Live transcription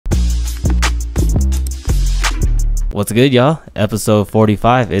What's good, y'all? Episode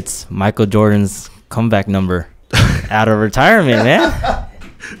 45. It's Michael Jordan's comeback number out of retirement, man.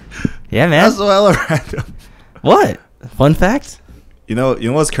 Yeah, man. That's so hella random. What? Fun fact? You know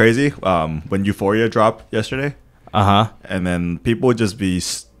what's crazy? When Euphoria dropped yesterday, and then people would just be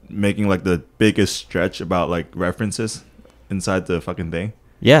making like the biggest stretch about like references inside the fucking thing.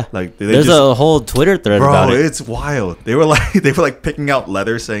 Yeah, like there's a whole Twitter thread about it. Bro, it's wild. They were like picking out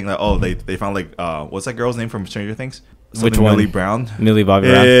letters saying like, oh, they found like what's that girl's name from Stranger Things? Which one? Millie Brown. Millie Bobby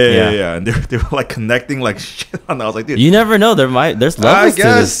Brown. Yeah. And they were like connecting like shit on that. I was like, dude, you never know. There's levels to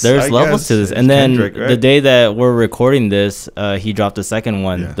this. There's levels to this. And then Kendrick, right? The day that we're recording this, he dropped the second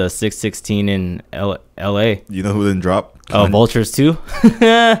one, the 616 in L.A. You know who didn't drop? Oh, Vultures too.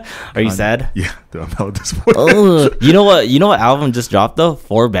 Are you sad? Yeah, dude, I'm hella disappointed. Oh, you know what album just dropped though?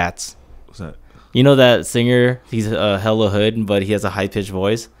 Four Bats. What's that? You know that singer? He's hella hood, but he has a high pitched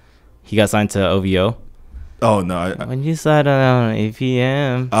voice. He got signed to OVO. Oh no! When you slide on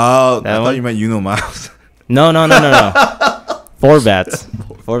APM. Oh, I thought you meant Miles. No. Four Bats.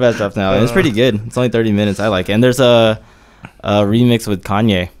 Four Bats dropped now. It's pretty good. It's only 30 minutes. I like it. And there's a remix with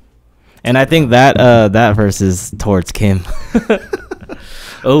KANYE. And I think that verse is towards Kim.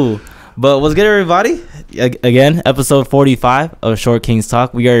 Oh, but what's good, everybody? Again, episode 45 of Short Kings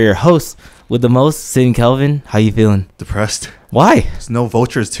Talk. We are your hosts with the most, Sid and Kelvin. How you feeling? Depressed. Why? There's no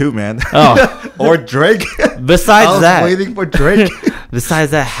Vultures too, man. Oh. Or Drake. Besides that. Waiting for Drake.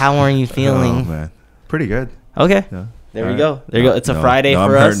 Besides that, how are you feeling? Oh, man. Pretty good. Okay. Yeah. There we go. There you go. It's a Friday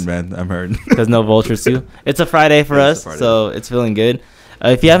for us. I'm hurting, man. I'm hurting. Because no Vultures too. It's a Friday for us, so it's feeling good.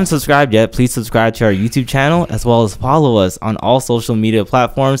 If you haven't subscribed yet, please subscribe to our YouTube channel as well as follow us on all social media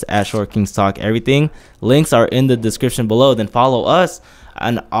platforms at Short Kings Talk Everything. Links are in the description below. Then follow us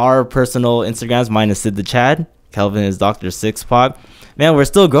on our personal Instagrams. Mine is Sid the Chad. Kelvin is Dr. Sixpack. Man, we're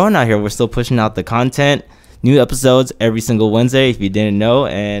still growing out here. We're still pushing out the content. New episodes every single Wednesday, if you didn't know.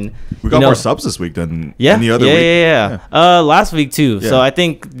 And we got more subs this week than any other week. Yeah. Last week too. Yeah. So I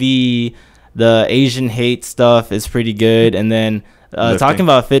think the Asian hate stuff is pretty good. And then talking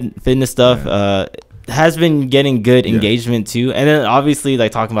about fitness stuff has been getting good engagement too. And then obviously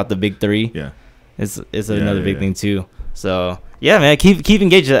like talking about the big three. Yeah. It's another big thing too. So yeah, man, keep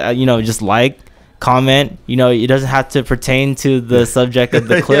engaged. Just like, comment. It doesn't have to pertain to the subject of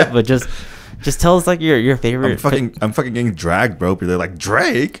the clip, but just tell us like your favorite. I'm fucking getting dragged, bro. They're like,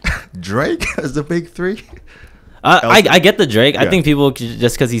 Drake as the big three. I get the Drake. Yeah. I think people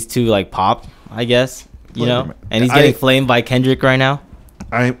just because he's too like pop, I guess. And he's getting flamed by Kendrick right now.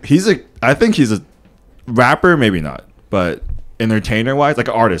 I think he's a rapper, maybe not, but entertainer wise, like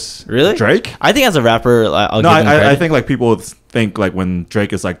an artist. Really? Drake? I think as a rapper, I think like people think like when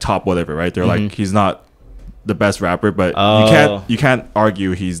Drake is like top whatever, right? They're like, he's not the best rapper, but you can't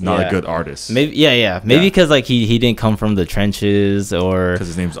argue he's not a good artist. Maybe maybe because like he didn't come from the trenches, or because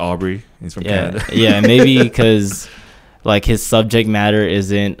his name's Aubrey, he's from Canada. Maybe because like his subject matter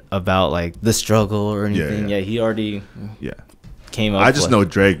isn't about like the struggle or anything. He already came up. I just know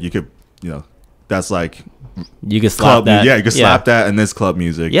Drake. You could that's like you could slap that. You could slap that, and this club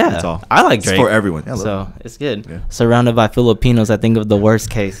music. Yeah, that's all. I like Drake. It's for everyone. So it's good. Yeah. Surrounded by Filipinos, I think of the worst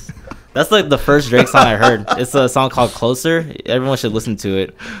case. That's like the first Drake song I heard. It's a song called Closer. Everyone should listen to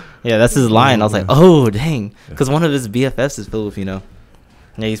it. Yeah, that's his line. I was like, oh dang, because one of his BFFs is Filipino.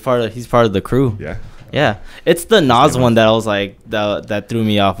 Yeah, he's part of the crew. Yeah, it's the Nas one that I was like that threw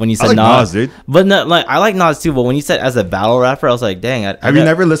me off when you said Nas, dude. But no, like I like Nas too. But when you said as a battle rapper, I was like, dang. Have you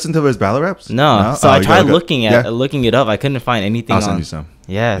never listened to his battle raps? No. So I tried looking it up. I couldn't find anything. I'll send you some.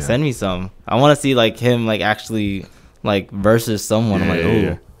 Yeah, send me some. I want to see like him like actually like versus someone. I'm like,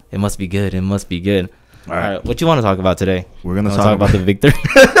 oh, it must be good. It must be good. All right, what you want to talk about today? We're gonna talk about the victory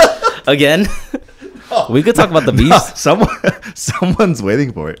again. We could talk about the beefs. No, someone's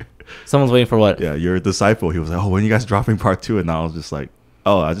waiting for it. Someone's waiting for what? Yeah, your disciple. He was like, "Oh, when are you guys dropping part 2?" And I was just like,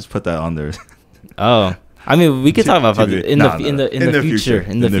 "Oh, I just put that on there." Oh, I mean, we could talk about in the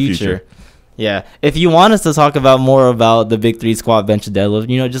future. Yeah, if you want us to talk about more about the big 3 squat, bench,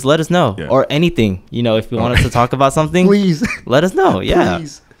 deadlift, just let us know, or anything. If you want us to talk about something, please let us know. Yeah.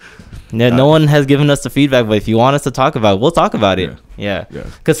 Please. Yeah, no one has given us the feedback, but if you want us to talk about it, we'll talk about it. Yeah.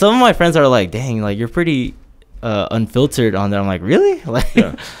 Because some of my friends are like, dang, like you're pretty unfiltered on there. I'm like, really? Like,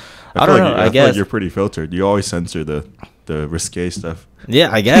 I don't know. I guess like you're pretty filtered. You always censor the risque stuff. Yeah,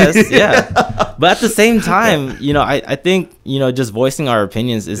 I guess. Yeah. But at the same time, I think, just voicing our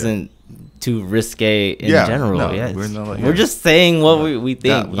opinions isn't too risque in general. No, we're just saying what we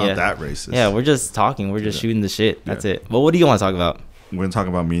think. Not that racist. Yeah, we're just talking. We're just shooting the shit. That's it. But what do you want to talk about? We're going to talk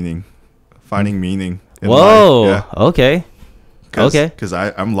about meaning. Finding meaning in life. Yeah. Okay. Okay. Because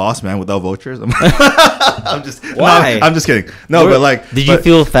I'm lost, man, without Vultures. I'm just why? No, I'm just kidding. No, but like, did you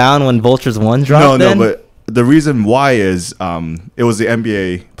feel found when Vultures 1 dropped? No, but the reason why is it was the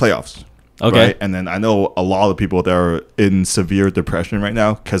NBA playoffs. Okay. Right? And then I know a lot of people that are in severe depression right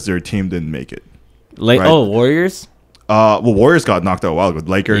now because their team didn't make it. Like, right? Oh, Warriors? Well, Warriors got knocked out a while ago.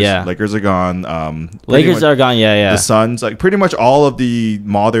 Lakers are gone. Lakers are gone, yeah. The Suns, like pretty much all of the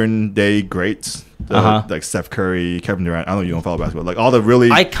modern day greats, like Steph Curry, Kevin Durant. I don't know, you don't follow basketball. Like all the really...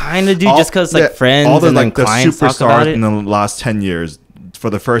 I kind of do just because like friends all the, and like, then clients the talk about it. superstars in the last 10 years,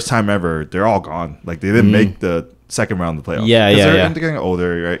 for the first time ever, they're all gone. Like they didn't make the second round of the playoffs. They're getting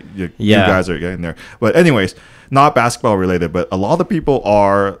older, right? You guys are getting there. But anyways, not basketball related, but a lot of people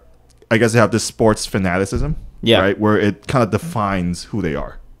are, I guess they have this sports fanaticism, right? Where it kind of defines who they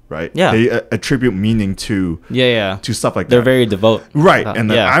are, right? Yeah. They attribute meaning to to stuff like that. They're very devout. Right. And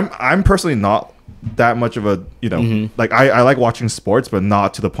then I'm personally not that much of a, like I like watching sports, but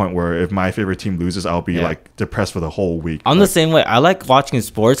not to the point where if my favorite team loses, I'll be like depressed for the whole week. I'm the same way. I like watching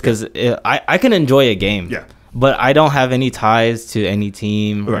sports because I can enjoy a game. Yeah. But I don't have any ties to any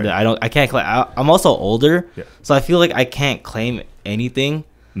team. Right. I can't claim. I'm also older, so I feel like I can't claim anything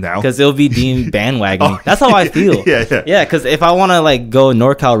now because it'll be deemed bandwagoning. That's how I feel. Yeah. Because if I want to like go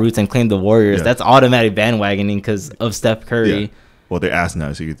NorCal roots and claim the Warriors, that's automatic bandwagoning because of Steph Curry. Yeah. Well, they're ass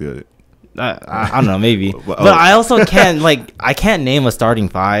now, so you could do it. I don't know, maybe. But I also can't I can't name a starting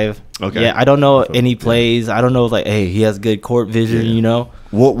five. Okay. Yeah, I don't know any plays. I don't know like, hey, he has good court vision. You know.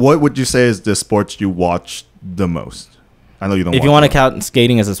 What would you say is the sports you watch the most? I know you don't. If you want to count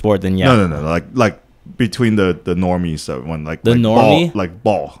skating as a sport, then No. Like between the normies, so when like normie,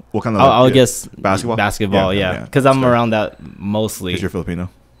 ball. What kind of? I'll guess basketball. Basketball, yeah. Because I'm around that mostly. Because you're Filipino.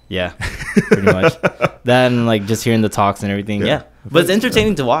 Yeah, pretty much. Then like just hearing the talks and everything. Yeah. But it's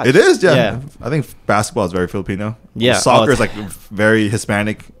entertaining to watch. It is. Yeah. I think basketball is very Filipino. Yeah. Soccer is like very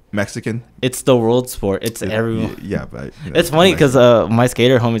Hispanic. Mexican. It's the world sport. It's everyone. Yeah, but it's funny because my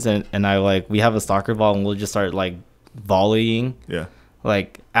skater homies and I like we have a soccer ball and we'll just start like volleying. Yeah.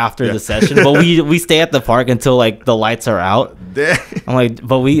 Like after the session, but we stay at the park until like the lights are out. I'm like,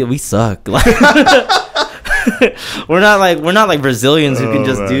 but we suck. Like, we're not like Brazilians who can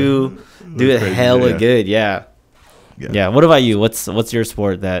just do it hella good. Yeah. What about you? What's your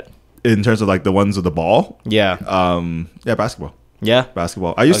sport that? In terms of like the ones with the ball? Yeah. Basketball. Yeah,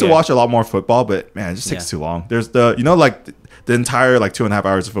 basketball. I used to watch a lot more football, but man, it just takes too long. There's the the entire like 2.5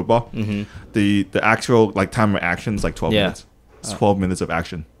 hours of football. The actual like time of action is like 12 minutes. It's 12 minutes of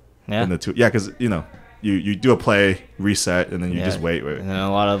action. Yeah. In the two. Yeah, because you do a play, reset, and then you just wait. And then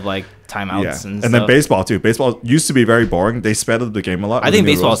a lot of like timeouts and then baseball too. Baseball used to be very boring. They sped up the game a lot. I think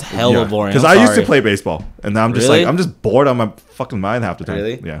baseball is hella boring. Because I used to play baseball, and now I'm just I'm just bored on my fucking mind half the time.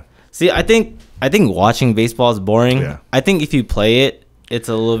 Really? Yeah. See, I think watching baseball is boring. Yeah. I think if you play it, it's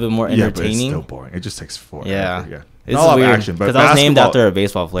a little bit more entertaining. But it's still boring. It just takes forever. Yeah. It's not a lot of action, but because I was named after a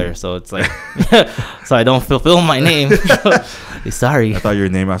baseball player, so it's like, so I don't fulfill my name. Sorry. I thought you were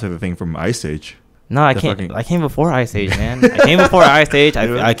named after the thing from Ice Age. No, I can't. I came before Ice Age, man. I came before Ice Age.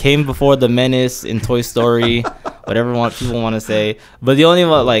 I came before the Menace in Toy Story, whatever people want to say. But the only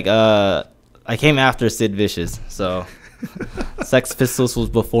one, like, I came after Sid Vicious, so Sex Pistols was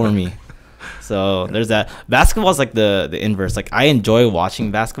before me. So there's that. Basketball is like the inverse. Like I enjoy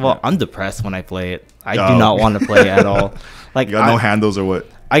watching basketball. I'm depressed when I play it. I do not want to play at all. Like you got no handles or what?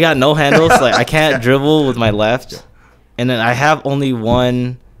 I got no handles. Like I can't dribble with my left, and then I have only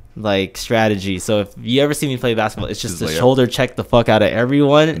one like strategy. So if you ever see me play basketball, it's just to shoulder check the fuck out of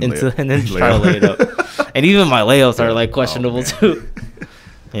everyone and then try to lay it up. And even my layups are like questionable too.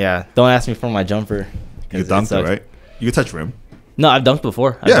 Yeah, don't ask me for my jumper. You dunked it, right? You can touch rim. No, I've dunked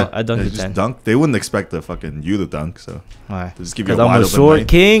before. I dunked it. Just dunk. They wouldn't expect the fucking you to dunk, so why? Just give you a wide I'm a short lane.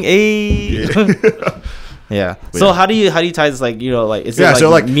 king. Yeah. So how do you tie this, like, you know, like is it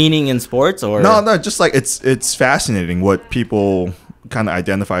like meaning in sports or no, just like it's fascinating what people kind of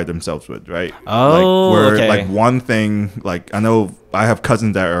identify themselves with, right? Oh, like, where like one thing, like I know I have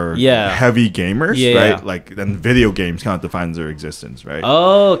cousins that are heavy gamers, right? Like then video games kind of defines their existence, right?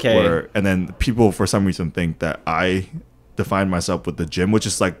 Oh, okay. And then people for some reason think that I define myself with the gym, which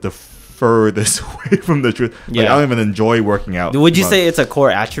is like the furthest away from the truth. Like, I don't even enjoy working out. Would you say it's a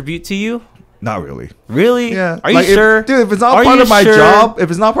core attribute to you? Not really. Really? Yeah. Are you sure? Dude, if it's not part of my job,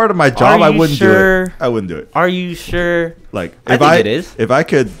 I wouldn't do it. I wouldn't do it. Are you sure? Like, if I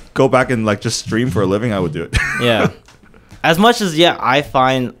could go back and like just stream for a living, I would do it. Yeah. As much as I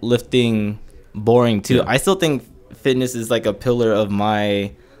find lifting boring too. I still think fitness is like a pillar of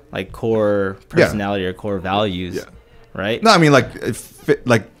my like core personality or core values. Yeah. Right? No, I mean like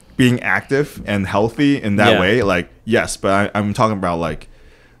being active and healthy in that way, like, yes, but I'm talking about like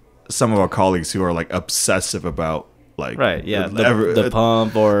some of our colleagues who are like obsessive about like the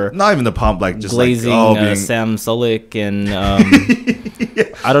pump, or not even the pump, like just glazing, like being Sam Sulek and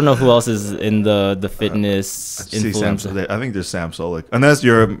I don't know who else is in the fitness influencer. I think there's Sam Sulek, unless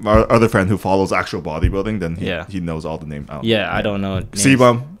you're our other friend who follows actual bodybuilding, then he knows all the names. I don't know.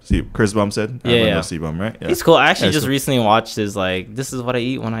 C-Bum, Chris Bum said. Yeah, C-Bum, right? Yeah. He's cool. I actually just recently watched his like, this is what I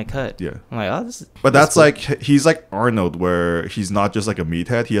eat when I cut. Yeah, I'm like, oh, this is. But that's cool. Like he's like Arnold, where he's not just like a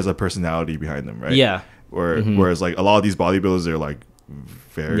meathead; he has a personality behind him, right? Yeah. Whereas like a lot of these bodybuilders, they're like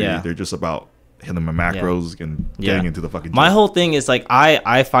they're just about hitting the macros and getting into the fucking gym. My whole thing is like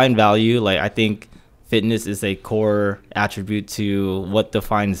I find value, like I think fitness is a core attribute to what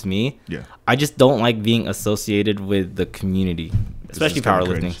defines me. Yeah. I just don't like being associated with the community, especially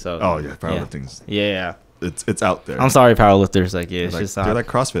powerlifting. So powerlifting. Yeah. It's out there. I'm sorry, powerlifters. Like it's like, just they're like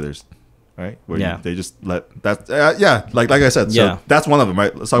CrossFitters, right? Where they just let that. Like I said. So that's one of them,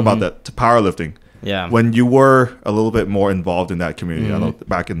 right? Let's talk about that. To powerlifting. Yeah. When you were a little bit more involved in that community, I know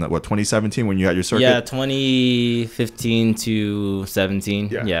back in 2017 when you had your circuit. Yeah, 2015 to 17.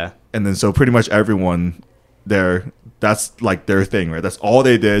 Yeah. And then so pretty much everyone there, that's like their thing, right? That's all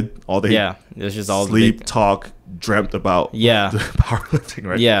they did. All they it's just all sleep, talk, dreamt about. The powerlifting,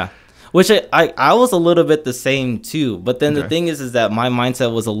 right? Yeah. Which I was a little bit the same too, but then the thing is that my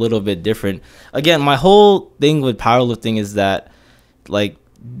mindset was a little bit different. Again, my whole thing with powerlifting is that like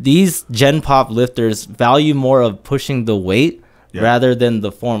these gen pop lifters value more of pushing the weight rather than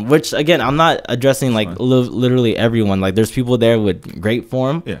the form, which again, I'm not addressing like literally everyone. Like there's people there with great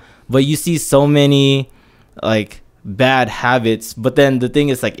form, but you see so many like bad habits. But then the thing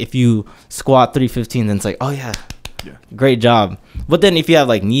is like, if you squat 315, then it's like, oh great job. But then if you have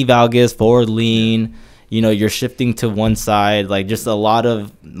like knee valgus, forward lean, you know, you're shifting to one side, like just a lot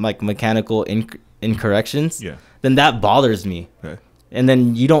of like mechanical incorrections, then that bothers me. And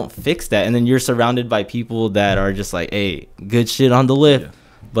then you don't fix that, and then you're surrounded by people that are just like, hey, good shit on the lift,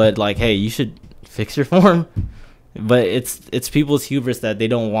 but like, hey, you should fix your form. But it's people's hubris that they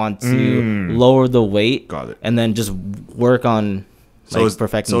don't want to lower the weight and then just work on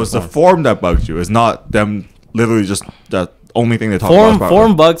perfecting the form. The form that bugs you. It's not them literally just the only thing they talk about.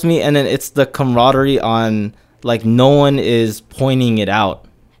 Form bugs me, and then it's the camaraderie on like no one is pointing it out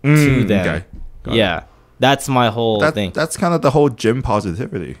to them. Okay. That's my whole thing. That's kind of the whole gym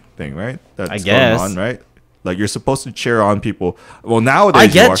positivity thing, right? That's going on, right? Like you're supposed to cheer on people. Well, nowadays I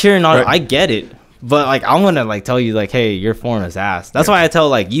get cheering on. Right? I get it, but like I'm gonna like tell you like, hey, your form is ass. That's why I tell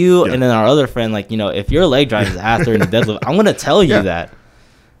like you and then our other friend, like, you know, if your leg drive is ass during the deadlift, I'm gonna tell you that.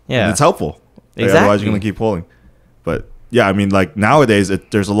 Yeah, and it's helpful. Exactly. Like, otherwise, you're gonna keep pulling. But yeah, I mean, like nowadays,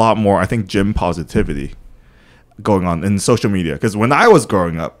 there's a lot more. I think gym positivity going on in social media. Because when I was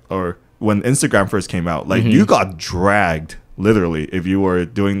growing up, or when Instagram first came out, like you got dragged literally if you were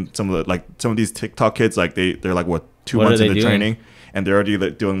doing some of these TikTok kids, like they're like 2 months into training, and they're already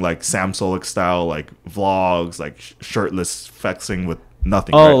like doing like Sam Sulek style like vlogs, like shirtless flexing with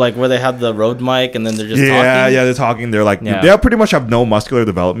nothing. Oh, right? Like where they have the road mic and then they're just talking. Yeah, they're talking. They're like they pretty much have no muscular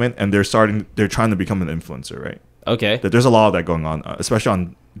development, and they're trying to become an influencer, right? Okay. There's a lot of that going on, especially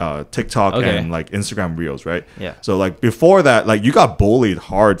on TikTok and like Instagram Reels, right? Yeah. So like before that, like you got bullied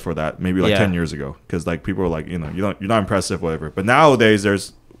hard for that, maybe like 10 years ago, because like people were like, you know, you're not impressive, whatever. But nowadays,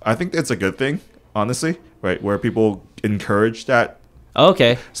 I think it's a good thing, honestly, right? Where people encourage that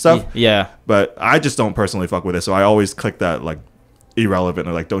stuff. Yeah. But I just don't personally fuck with it, so I always click that like irrelevant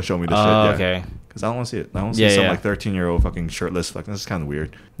or like don't show me the shit. Yeah. Okay. Because I don't want to see it. I don't want to see some like 13-year-old fucking shirtless. Like, this is kind of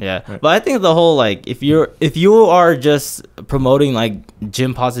weird. Yeah, right. But I think the whole like if you are just promoting like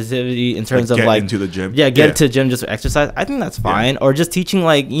gym positivity in terms of like into the gym, get into the gym just for exercise, I think that's fine. Or just teaching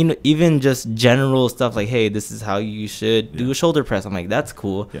like, you know, even just general stuff like, hey, this is how you should do a shoulder press. I'm like, that's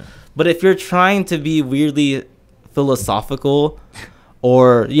cool. Yeah. But if you're trying to be weirdly philosophical,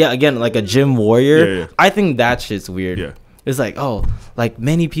 or again like a gym warrior, I think that shit's weird. Yeah. It's like, oh, like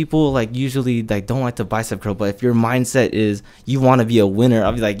many people like usually like don't like to bicep curl, but if your mindset is you want to be a winner,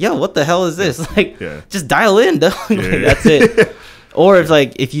 I'll be like, yo, what the hell is this? Like, just dial in, dog. Like, that's it. Or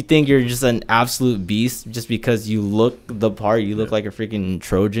if you think you're just an absolute beast just because you look the part, you look like a freaking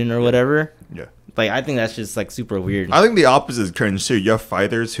Trojan or whatever. Yeah. Like, I think that's just like super weird. I think the opposite is cringe too. You have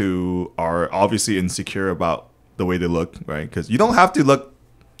fighters who are obviously insecure about the way they look, right? Because you don't have to look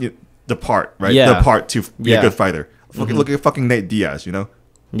the part, right? The part to be a good fighter. Look at fucking Nate Diaz, you know?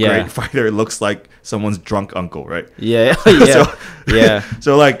 great fighter looks like someone's drunk uncle, right? Yeah.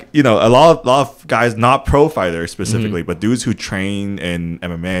 So like, you know, a lot of guys, not pro fighters specifically, but dudes who train in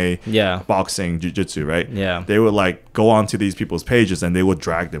MMA, boxing, jiu-jitsu, right? Yeah. They would like go onto these people's pages and they would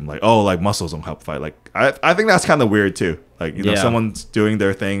drag them like, oh, like muscles don't help fight. Like I think that's kind of weird too. Like, you know, someone's doing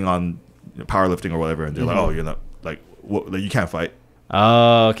their thing on powerlifting or whatever, and they're like, oh, you're not like, you can't fight.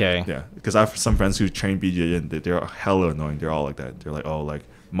 Oh, okay. Yeah, because I have some friends who train BJJ and they're hella annoying. They're all like that. They're like, oh, like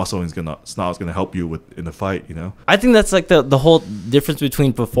muscling is gonna help you in the fight, you know. I think that's like the whole difference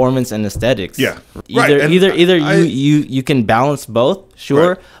between performance and aesthetics. Yeah, Either you can balance both,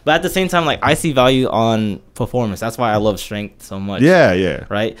 sure, but at the same time, like I see value on performance. That's why I love strength so much. Yeah.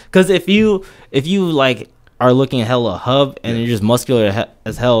 Right, because if you like are looking hella hub and you're just muscular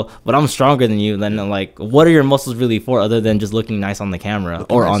as hell, but I'm stronger than you, then like what are your muscles really for other than just looking nice on the camera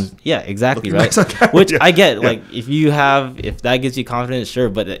exactly, right? Nice which I get, like if that gives you confidence, sure,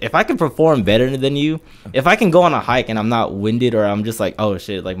 but if I can perform better than you, if I can go on a hike and I'm not winded or I'm just like, oh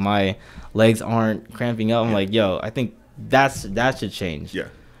shit, like my legs aren't cramping up, I'm like, yo, I think that should change.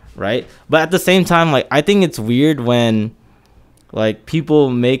 Right. But at the same time, like I think it's weird when like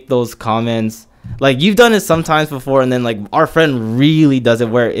people make those comments. Like you've done it sometimes before, and then like our friend really does it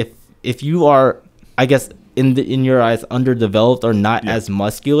where if you are, I guess in your eyes, underdeveloped or not as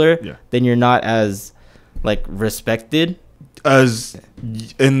muscular, then you're not as like respected as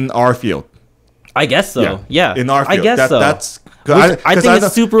in our field. I guess so. Yeah. In our field. I guess so. That's I think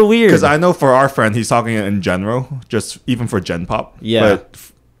it's super weird. Because I know for our friend, he's talking in general, just even for Gen Pop. Yeah.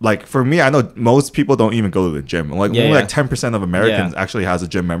 But like for me, I know most people don't even go to the gym. Like only like 10% of Americans actually has a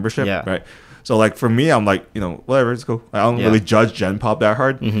gym membership. Right. So like for me, I'm like, you know, whatever, it's cool. I don't really judge Gen Pop that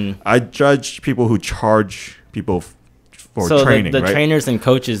hard. I judge people who charge people for training. The trainers and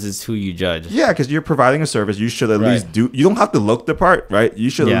coaches is who you judge. Yeah, because you're providing a service. You should at least do. You don't have to look the part, right? You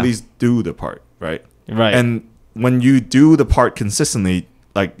should at least do the part, right? Right. And when you do the part consistently,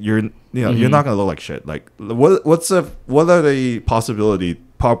 like you're not gonna look like shit. Like what are the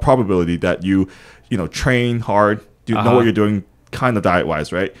probability that you train hard, know what you're doing, kind of diet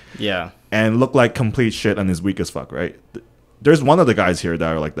wise, right? Yeah. And look like complete shit and is weak as fuck, right? There's one of the guys here that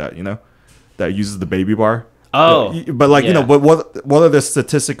are like that, that uses the baby bar. Oh, but like but what are the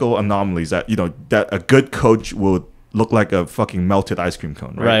statistical anomalies that that a good coach will look like a fucking melted ice cream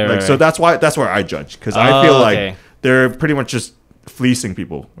cone, right? Like so that's where I judge, because I feel like they're pretty much just fleecing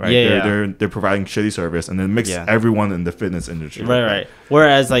people, right? They're providing shitty service and then mix everyone in the fitness industry, right.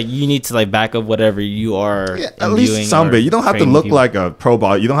 Whereas like you need to like back up whatever you are at least some bit. You don't have to look like a pro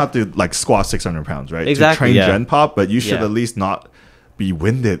body. You don't have to like squat 600 pounds, right? Exactly. To train Gen Pop, but you should at least not be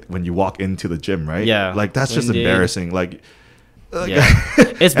winded when you walk into the gym, right? Yeah, like that's just embarrassing. Like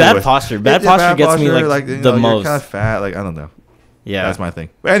it's bad posture. Bad posture gets me like the most. You're kind of fat. Like I don't know. Yeah, that's my thing.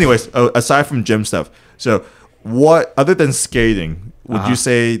 But anyways, aside from gym stuff, so what other than skating would you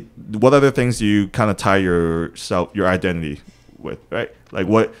say? What other things do you kind of tie your identity with, right? Like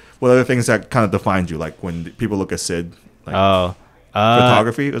what other things that kind of defines you? Like when people look at Sid, like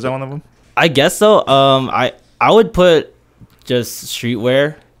photography, is that one of them? I guess so. I would put just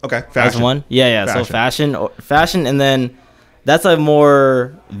streetwear. Okay, fashion. As one. Yeah. Fashion. So fashion, and then that's a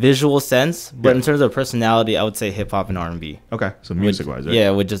more visual sense. But in terms of personality, I would say hip hop and R&B. Okay, so music wise, right? Yeah,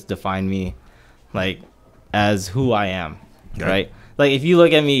 it would just define me, like as who I am, right? Like if you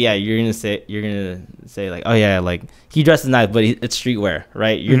look at me, you're gonna say like, oh yeah, like he dresses nice, but it's streetwear,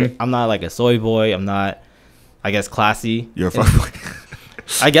 right? I'm not like a soy boy. I'm not, I guess, classy. You're a fuckboy.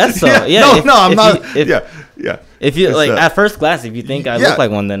 I guess so. Yeah. I'm not. If you like at first glance, if you think I look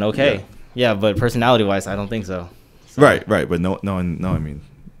like one, then okay. Yeah, but personality wise, I don't think so. Right. But no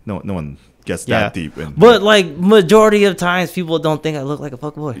one gets that deep. But like majority of times, people don't think I look like a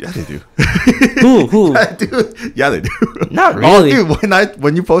fuckboy. Yeah, they do. Who? Yeah, they do. Not really.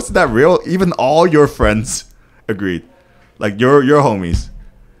 When you posted that reel, even all your friends agreed, like your homies,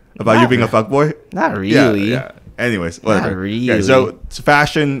 about you being a fuckboy. Not really. Yeah. Anyways, whatever. Not really. Okay, so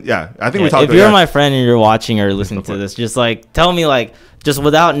fashion. Yeah, I think we talked. If you're my friend and you're watching or listening to this, just like tell me, like just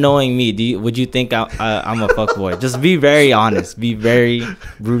without knowing me, would you think I'm a fuckboy? Just be very honest. Be very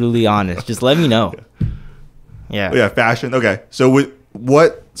brutally honest. Just let me know. Yeah, fashion. Okay, so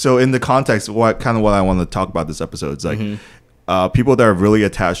So in the context, what I want to talk about this episode is like people that are really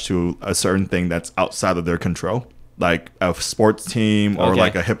attached to a certain thing that's outside of their control, like a sports team or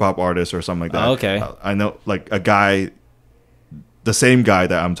like a hip hop artist or something like that. Okay, I know like a guy, the same guy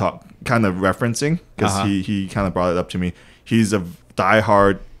that I'm kind of referencing, because he kind of brought it up to me. He's a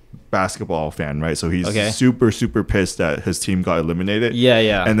diehard basketball fan, right? So he's super, super pissed that his team got eliminated.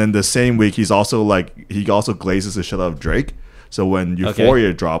 Yeah. And then the same week, he also glazes the shit out of Drake. So when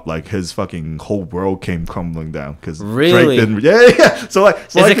Euphoria dropped, like his fucking whole world came crumbling down because really, Drake didn't. Yeah. So like,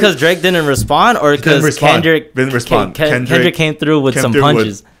 is it because Drake didn't respond, or because Kendrick didn't respond? Kendrick came through with some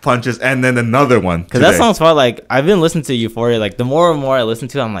punches, and then another one. Because that song's far. Like I've been listening to Euphoria. Like the more and more I listen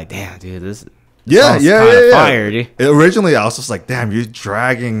to it, I'm like, damn, dude, this. Yeah. Fire, dude. Originally, I was just like, damn, you're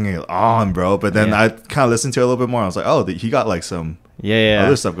dragging it on, bro. But then I kind of listened to it a little bit more. I was like, oh, he got like some.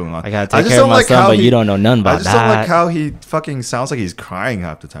 Other stuff going on. I gotta take care of my son, but you don't know none about that. I just don't like how he fucking sounds like he's crying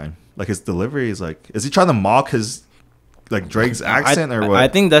half the time. Like his delivery is like, is he trying to mock his like Drake's accent or what? I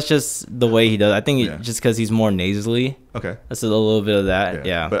think that's just the way he does. I think just because he's more nasally. Okay, that's a little bit of that.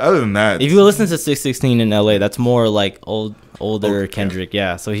 Yeah. But other than that, if you listen to 616 in LA, that's more like older Kendrick.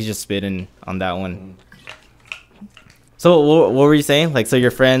 Yeah, so he's just spitting on that one. So what were you saying? Like, so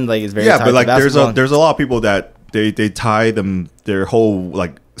your friend like is very but like there's a lot of people that. They tie their whole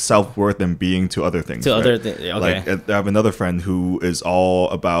like self-worth and being to other things. Other things. Okay. Like I have another friend who is all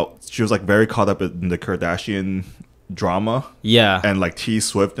about. She was like very caught up in the Kardashian drama. Yeah. And like T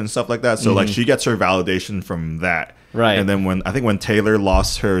Swift and stuff like that. So like she gets her validation from that. Right. And then when Taylor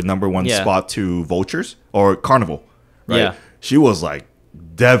lost her #1 spot to Vultures or Carnival, right? Yeah. She was like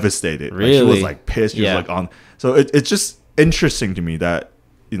devastated. Really? Like, she was like pissed. She was like on. So it's just interesting to me that.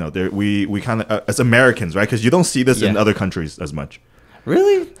 You know, we kind of as Americans, right? Because you don't see this in other countries as much.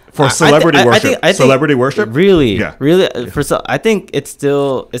 Really? For celebrity worship, celebrity worship. Really, really. I think it's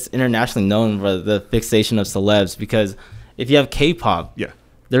internationally known for the fixation of celebs because if you have K-pop,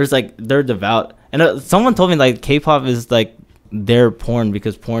 there's like they're devout, and someone told me like K-pop is like their porn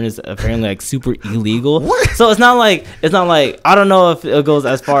because porn is apparently like super illegal. What? So it's not like I don't know if it goes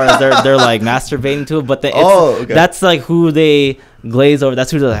as far as they're like masturbating to it, but that's like who they glaze over.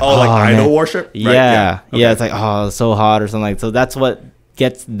 That's who they're like. Oh, like idol worship. Right? Yeah. It's like so hot or something like. So that's what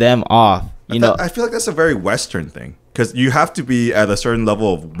gets them off. I feel like that's a very Western thing because you have to be at a certain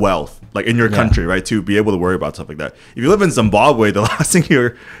level of wealth, like in your country, right, to be able to worry about stuff like that. If you live in Zimbabwe, the last thing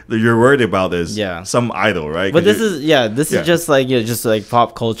you're worried about is some idol, right? But this is just like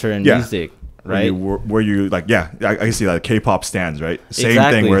pop culture and music. Right, where you like, I can see like K-pop stands, right? Same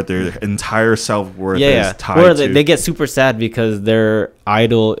thing where their entire self-worth is tied where to. They get super sad because their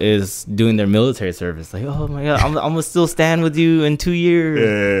idol is doing their military service. Like, oh my god, I'm gonna still stand with you in 2 years.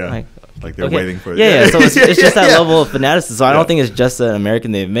 Yeah. Like they're waiting for it. Yeah. So it's just that level of fanaticism. So I don't think it's just an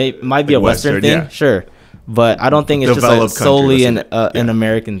American thing. It might be like a Western thing, sure, but I don't think it's just like solely an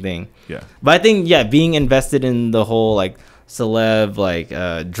American thing. Yeah. But I think being invested in the whole like celeb like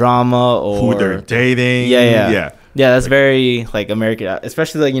drama or who they're dating. Yeah, that's very like American,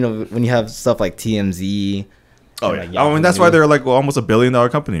 especially like when you have stuff like TMZ. Oh yeah, I mean that's why they're like almost $1 billion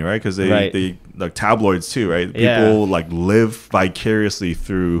company, right? Because they like tabloids too, right? People like live vicariously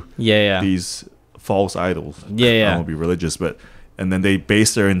through these false idols. I don't want to be religious, but and then they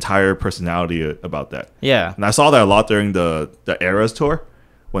base their entire personality about that. Yeah, and I saw that a lot during the Eras tour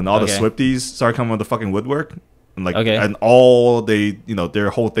when all the Swifties started coming with the fucking woodwork. And like and all they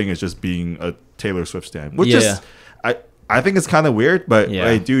their whole thing is just being a Taylor Swift stan, which is I think it's kind of weird, but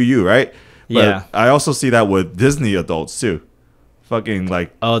I do you right. But I also see that with Disney adults too, fucking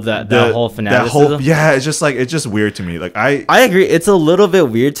like that whole fanaticism. It's just like it's just weird to me. Like I agree, it's a little bit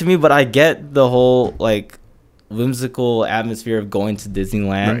weird to me, but I get the whole like whimsical atmosphere of going to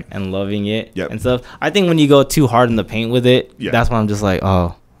Disneyland and loving it and stuff. I think when you go too hard in the paint with it, that's when I'm just like,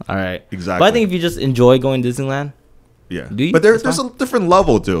 oh. All right. Exactly. But I think if you just enjoy going to Disneyland, but there's a different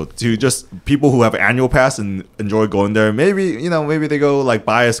level to just people who have annual pass and enjoy going there. Maybe they go like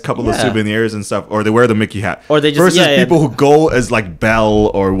buy a couple of souvenirs and stuff, or they wear the Mickey hat, or they just versus people who go as like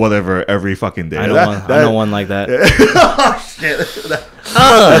Belle or whatever every fucking day. I know one like that. Oh shit.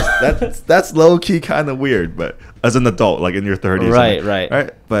 That's low key kind of weird, but as an adult, like in your 30s,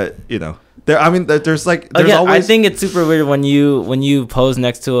 right. But there's always. I think it's super weird when you pose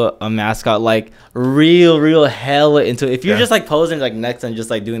next to a mascot, like real hella into it. If you're just like posing like next and just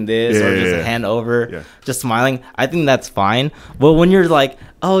like doing this or just a hand over, just smiling, I think that's fine. But when you're like,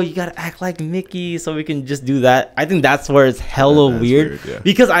 oh, you gotta act like Mickey so we can just do that, I think that's where it's hella weird.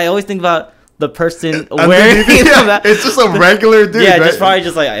 Because I always think about the person wearing that. It's just a regular dude. Yeah, just probably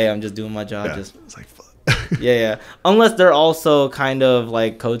just like, hey, I'm just doing my job. Just it's like. Unless they're also kind of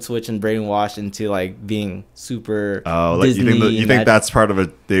like code switch and brainwashed into like being super. Oh, like Disney you think that's part of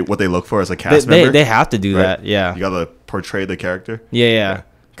it? What they look for as a cast member? They have to do that. Yeah, you gotta portray the character. Yeah.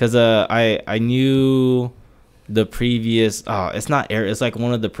 Because I knew the previous. Oh, it's not Air. It's like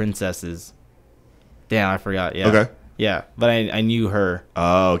one of the princesses. Damn, I forgot. Yeah. Okay. Yeah, but I knew her.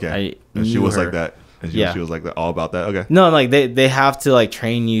 Oh, okay. She was like that. And she was like all about that. Okay. No, like they have to like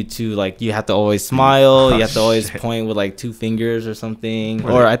train you to like you have to always smile. You have to always point with like 2 fingers or something.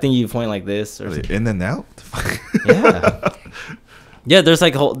 Or I think you point like this. Or in and out. Yeah. Yeah. There's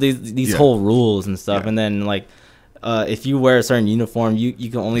like these whole rules and stuff, and then like. If you wear a certain uniform, you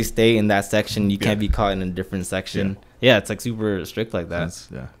can only stay in that section. You can't be caught in a different section. Yeah, it's like super strict like that.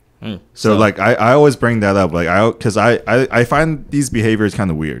 So like I always bring that up, like because I find these behaviors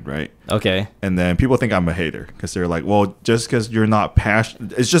kind of weird, right? Okay. And then people think I'm a hater because they're like, well, just because you're not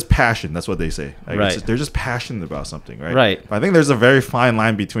passionate, it's just passion. That's what they say. Like, right. They're just passionate about something, right? Right. But I think there's a very fine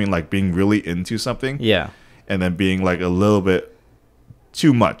line between like being really into something, and then being like a little bit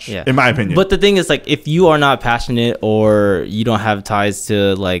too much, in my opinion. But the thing is, like, if you are not passionate or you don't have ties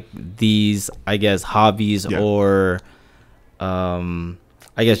to like these, I guess, hobbies or I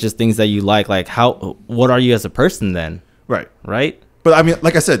guess just things that you like what are you as a person then? Right. But I mean,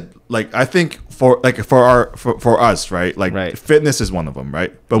 like I said, like I think for us, right, like fitness is one of them,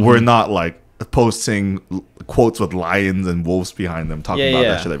 right? But we're not like posting quotes with lions and wolves behind them talking about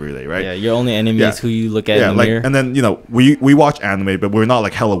that shit every day, right? Yeah, your only enemy is who you look at in the mirror. And then, you know, we watch anime, but we're not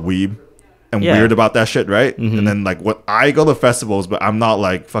like hella weeb and weird about that shit, right? And then like what I go to festivals, but I'm not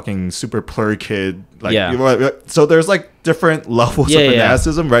like fucking super plur kid. Like, so there's like different levels of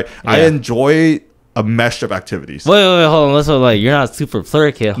fanaticism, right? I enjoy a mesh of activities. Wait, hold on. Let's like you're not super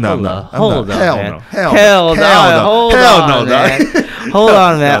plur kid. Hold on. Hell no. Hold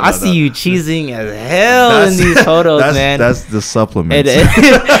on, man. I see you cheesing as hell in these photos, man. That's the supplement.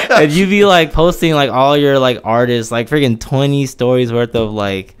 And you be like posting like all your like artists, like freaking 20 stories worth of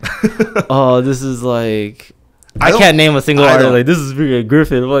like, oh, this is like. I can't name a single artist like this is freaking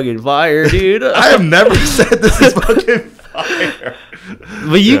Griffin fucking fire, dude. I have never said this is fucking fire.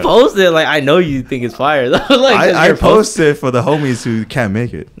 But you posted like I know you think it's fire though. Like I posted for the homies who can't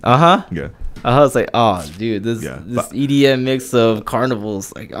make it. Yeah. I was like, oh, dude, this EDM mix of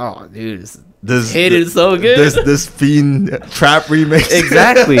carnivals, like, oh, dude, this hit is so good. This Fiend trap remix,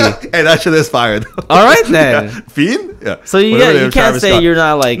 exactly. Hey, that shit is fire. All right then, Fiend. Yeah. So you can't Travis say Scott. You're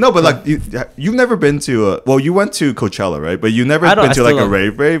not like no, but like you've never been to you went to Coachella, right? But you never been to like a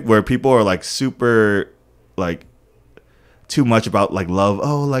rave where people are like super like too much about like love.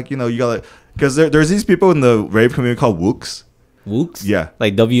 Oh, like you know you gotta because there's these people in the rave community called Wooks. Wooks? Yeah.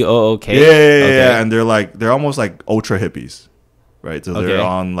 Like WOOK? Yeah. And they're almost like ultra hippies. Right. So they're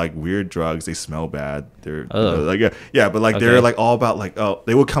on like weird drugs. They smell bad. They're like but like they're like all about like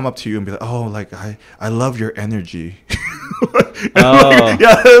they would come up to you and be like, oh, like I love your energy.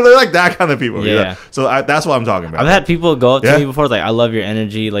 Yeah, they're like that kind of people. Yeah. So that's what I'm talking about. I've had people go up to me before like I love your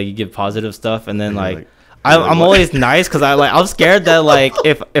energy, like you give positive stuff, and then like I'm always nice because I'm scared that like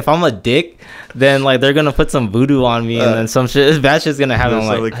if I'm a dick, then like they're gonna put some voodoo on me and then some shit bad shit's gonna happen.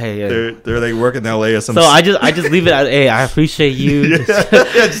 I'm like, hey, they're like working in LA or something. So I just leave it at, hey, I appreciate you.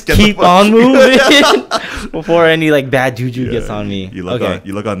 Just keep on moving before any like bad juju gets on me. You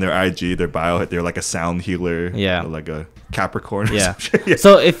look on their IG, their bio, they're like a sound healer. Yeah. Or like a Capricorn. Yeah.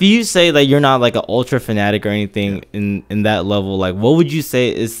 So if you say that you're not like an ultra fanatic or anything in that level, like what would you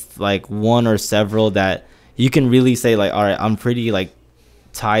say is like one or several that you can really say like, all right, I'm pretty like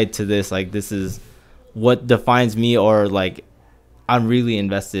tied to this, like this is what defines me, or like I'm really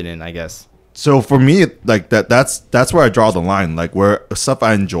invested in, I guess. So for me, like that's where I draw the line, like where stuff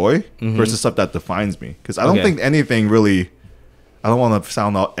I enjoy versus stuff that defines me, because I don't think anything really, I don't want to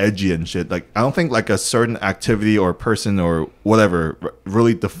sound all edgy and shit, like I don't think like a certain activity or person or whatever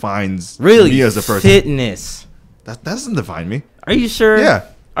really defines me as a person. Fitness, that doesn't define me. Are you sure? Yeah.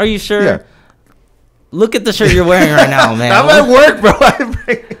 Are you sure? Yeah. Look at the shirt you're wearing right now, man. I'm at work, bro.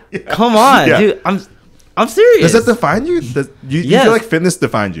 Come on, dude. I'm serious. Does that define you? You feel like fitness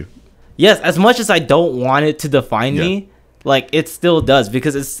defined you? Yes. As much as I don't want it to define me, like it still does,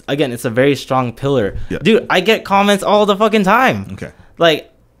 because it's a very strong pillar. Yeah. Dude, I get comments all the fucking time. Okay.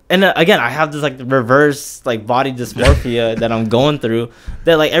 Like, and again, I have this like reverse like body dysmorphia that I'm going through.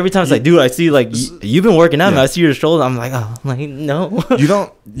 That like every time it's like, dude, I see like you've been working out. I see your shoulders. I'm like, oh, like no.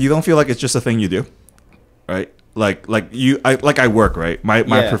 You don't feel like it's just a thing you do? Right, like I work, right, my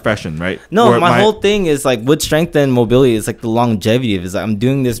profession, right? No, my whole thing is like with strength and mobility is like the longevity of it. Is like, I'm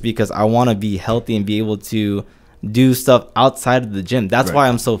doing this because I want to be healthy and be able to do stuff outside of the gym. That's why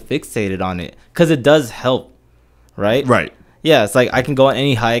I'm so fixated on it, because it does help, right? Yeah, it's like I can go on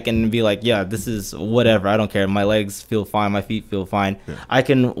any hike and be like, yeah, this is whatever. I don't care. My legs feel fine. My feet feel fine. Yeah. I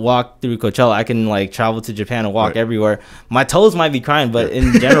can walk through Coachella. I can like travel to Japan and walk everywhere. My toes might be crying, but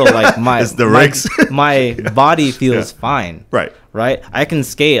in general, like my body feels fine. Right. I can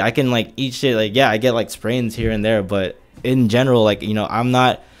skate. I can like eat shit. Like, yeah, I get like sprains here and there, but in general, like, you know, I'm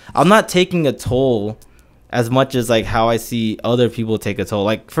not I'm not taking a toll as much as like how I see other people take a toll,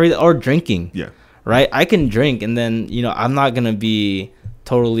 like or drinking. Yeah. Right. I can drink, and then I'm not gonna be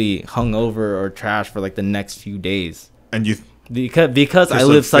totally hungover or trash for like the next few days. And because I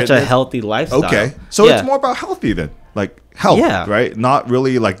live such a healthy lifestyle. Okay. So it's more about healthy then, like health, right? Not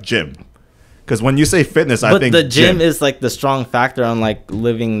really like gym. Because when you say fitness, I think the gym is like the strong factor on like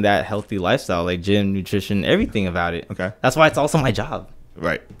living that healthy lifestyle, like gym, nutrition, everything about it. Okay. That's why it's also my job.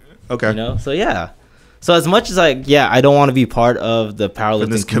 Right. Okay. So yeah. So as much as I don't want to be part of the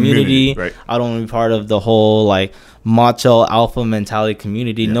powerlifting community, right. I don't want to be part of the whole like macho alpha mentality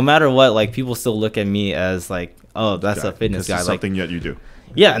community. No matter what, like people still look at me as like, oh, that's a fitness guy. It's something that you do.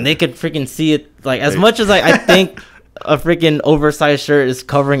 Yeah, and they could freaking see it. Like as much as I think a freaking oversized shirt is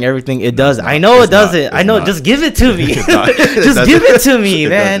covering everything, it does. I know it doesn't. I know. Just give it to me. Just give it to me,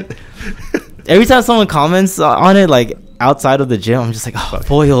 man. Every time someone comments on it, like outside of the gym, I'm just like, oh,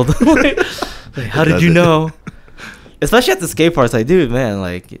 foiled. like, how did you know? Especially at the skate parks, like,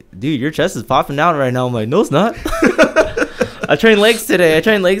 dude, your chest is popping out right now. I'm like, no, it's not. I trained legs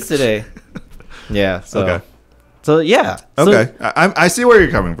today. Yeah. So. Okay. So yeah. Okay. I see where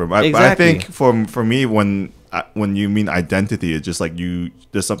you're coming from. Exactly. I think for me, when you mean identity, it's just like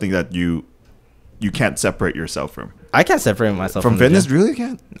there's something that you can't separate yourself from. I can't separate myself from fitness. Really,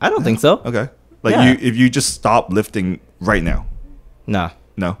 can't? I don't think so. Okay. Like if you just stop lifting right now. No.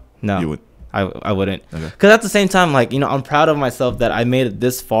 You would. I wouldn't. Because at the same time, like, I'm proud of myself that I made it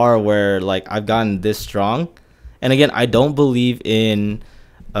this far where like I've gotten this strong. And again, I don't believe in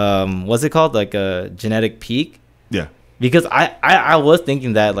what's it called, like a genetic peak. Yeah. Because I was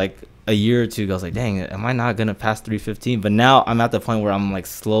thinking that like a year or two ago, I was like, dang, am I not gonna pass 315? But now I'm at the point where I'm like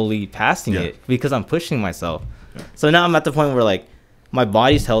slowly passing it because I'm pushing myself. Yeah. So now I'm at the point where like my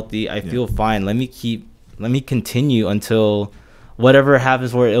body's healthy, I feel fine. Let me continue until whatever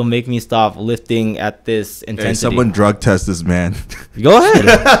happens where it'll make me stop lifting at this intensity. Hey, someone drug test this man. Go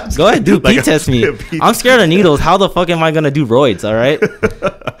ahead, dude. Like test me. I'm scared of needles. How the fuck am I gonna do roids? All right.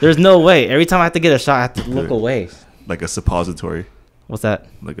 There's no way. Every time I have to get a shot, I have to look away. Like a suppository. What's that?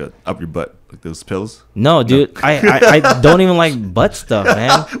 Like up your butt, like those pills. No, dude. No. I don't even like butt stuff,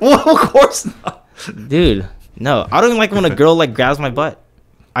 man. Well, of course not, dude. No, I don't even like when a girl like grabs my butt.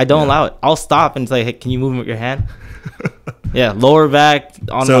 I don't allow it. I'll stop and say, hey, can you move with your hand? Yeah, lower back.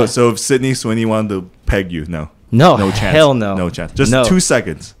 So if Sydney Sweeney wanted to peg you, no chance. Hell no. No chance. Just 2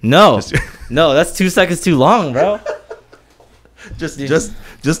 seconds. No, no, that's 2 seconds too long, bro.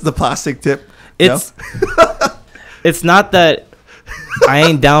 just the plastic tip. It's not that I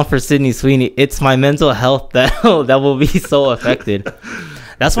ain't down for Sydney Sweeney. It's my mental health that will be so affected.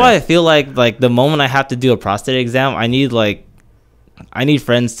 That's why I feel like the moment I have to do a prostate exam, I need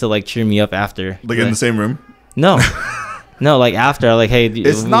friends to like cheer me up after. Like in the same room? No. No, like after, like, hey.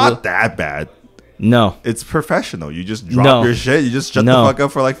 It's not that bad. No. It's professional. You just drop your shit. You just shut the fuck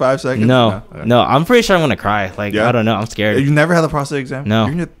up for like 5 seconds. No. I'm pretty sure I'm going to cry. Like, I don't know. I'm scared. You never had a prostate exam? No.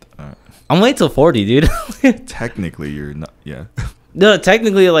 I'm waiting till 40, dude. Technically, you're not. Yeah. No,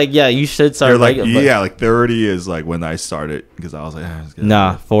 technically, like, yeah, you should start. Like, like 30 is like when I started because I was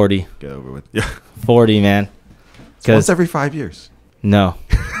like, 40. Get over with. Yeah. 40, man. Once every 5 years. No.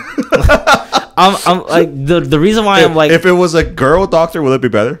 I'm like the reason why I'm like, if it was a girl doctor, will it be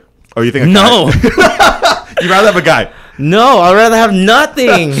better? Or you think no? You'd rather have a guy? No, I'd rather have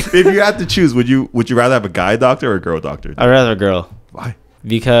nothing. If you had to choose, would you rather have a guy doctor or a girl doctor? I'd rather a girl. Why?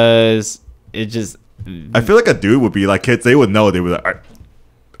 Because it just. I feel like a dude would be like, kids. They would know. They would like,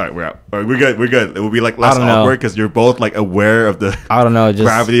 all right, we're out. All right, we're good. It would be like less awkward because you're both like aware of the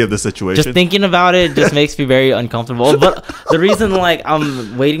gravity of the situation. Just thinking about it just makes me very uncomfortable. But the reason like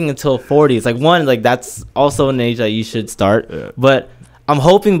I'm waiting until 40 is like, one, like that's also an age that you should start. Yeah. But I'm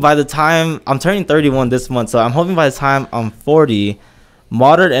hoping by the time I'm turning 31 this month, so I'm hoping by the time I'm 40,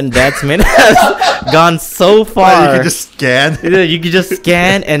 modern advancement has gone so far. You can just scan. You can just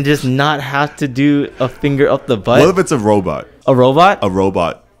scan and just not have to do a finger up the butt. What if it's a robot? A robot? A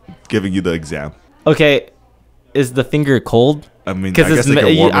robot giving you the exam. Okay, is the finger cold? I mean, I guess they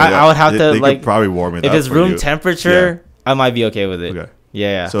can warm it up. I would have to they like could probably warm it if up. If it's room temperature, I might be okay with it. Okay.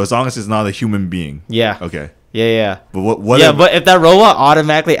 Yeah. So as long as it's not a human being. Yeah. Okay. Yeah. But what? Yeah, but if that robot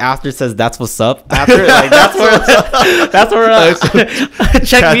automatically after says that's what's up, after like that's where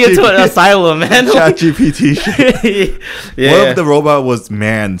check me into an asylum, man. ChatGPT shit. Yeah. What if the robot was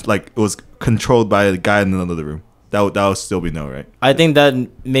manned, like it was controlled by a guy in another room? That would still be no, right? I think that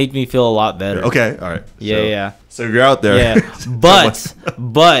made me feel a lot better. Okay, all right. Yeah. So if you're out there. Yeah,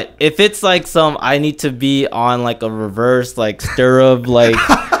 but if it's like I need to be on like a reverse like stirrup like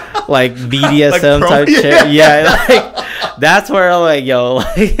BDSM like type shit. Yeah, like That's where I'm like, yo,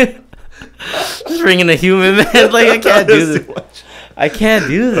 like, just bringing a human, man. Like, I can't do this. I can't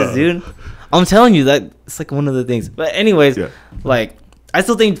do this, dude. I'm telling you that it's like one of the things. But anyways, like, I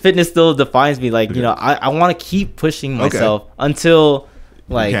still think fitness still defines me. Like, you know, I want to keep pushing myself until,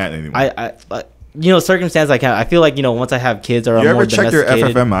 like, I you know, circumstance I can't. I feel like, you know, once I have kids or I'm more domesticated. You ever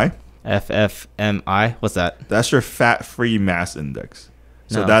check your FFMI? FFMI? What's that? That's your fat-free mass index.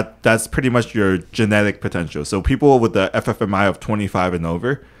 So that's pretty much your genetic potential. So people with the FFMI of 25 and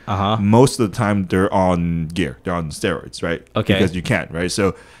over, most of the time they're on gear. They're on steroids, right? Okay. Because you can't, right?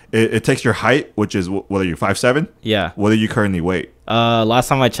 So it takes your height, which is, what are you, 5'7"? Yeah. What do you currently weigh? Last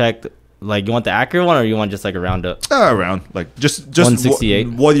time I checked, like, you want the accurate one or you want just like a round up? Around. Like, just 168.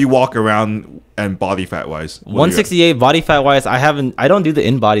 What do you walk around and body fat wise? 168 body fat wise. I don't do the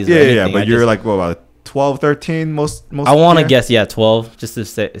in bodies. Yeah, but you're like, what about 12, 13 most I want to guess 12 just to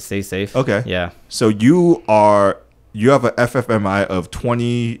stay safe. Okay. Yeah. So you have a FFMI of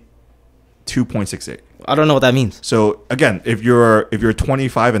 22.68. I don't know what that means. So again, if you're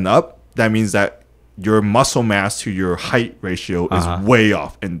 25 and up, that means that your muscle mass to your height ratio is way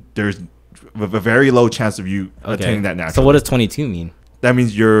off, and there's a very low chance of you attaining that naturally. So what does 22 mean? That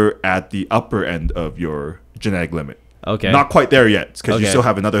means you're at the upper end of your genetic limit. Okay. Not quite there yet, because you still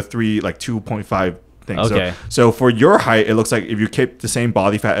have another 2.5 things. Okay. So for your height, it looks like if you keep the same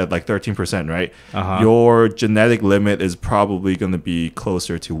body fat at like 13%, right? Your genetic limit is probably going to be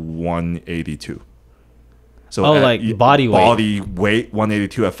closer to 182. So like body weight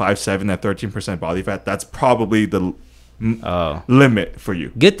 182 at 5'7" at 13% body fat. That's probably the limit for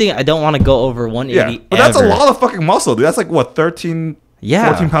you. Good thing I don't want to go over 180. Yeah, but that's a lot of fucking muscle, dude. That's like what, 14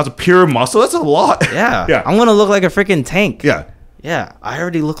 pounds of pure muscle. That's a lot. Yeah. I'm gonna look like a freaking tank. Yeah, I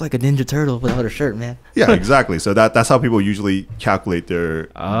already look like a Ninja Turtle without a shirt, man. Yeah, exactly. So that's how people usually calculate their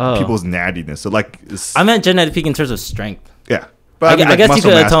people's nattiness. So like, I meant genetic peak in terms of strength. Yeah, but I guess you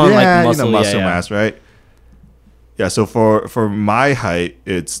could have told like muscle, you know, muscle mass, right? Yeah. So for my height,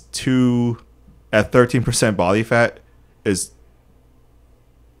 it's 2 at 13% body fat is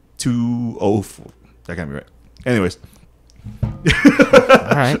 204. That can't be right. Anyways,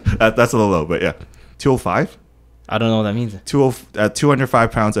 all right, that's a little low, but yeah, 205. I don't know what that means.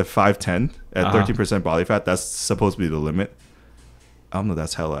 205 pounds at 5'10" at 13% body fat. That's supposed to be the limit. I don't know.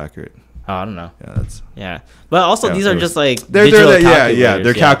 That's hella accurate. Oh, I don't know. Yeah, but also these are just like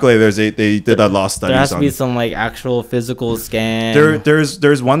they're calculators. They did a lot of studies. There has to be some like actual physical scan.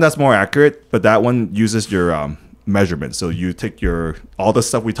 There's one that's more accurate, but that one uses your measurements. So you take all the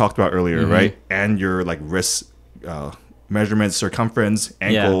stuff we talked about earlier, right, and your like wrist measurements, circumference,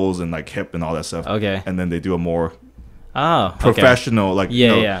 ankles, and like hip and all that stuff. Okay. And then they do a more professional, professional, like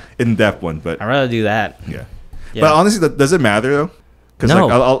in-depth one. But I'd rather do that. Yeah. But honestly, does it matter though? Because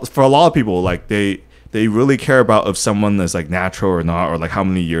like for a lot of people, like they really care about if someone is like natural or not, or like how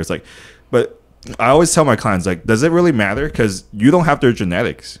many years. Like, but I always tell my clients, like, does it really matter? Because you don't have their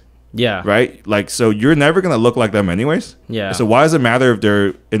genetics. Yeah. Right? Like, so you're never going to look like them anyways. Yeah. So why does it matter if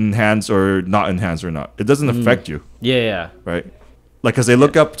they're enhanced or not enhanced or not? It doesn't affect you. Yeah. Right? Like, because they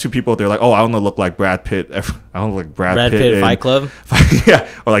look up to people, they're like, oh, I want to look like Brad Pitt. I don't look like Brad Pitt in Fight Club? Yeah.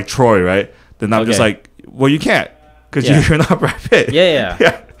 Or like Troy, right? Then I'm just like, well, you can't. Because you're not Brad Pitt.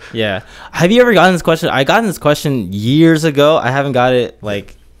 Yeah. Have you ever gotten this question? I got this question years ago. I haven't got it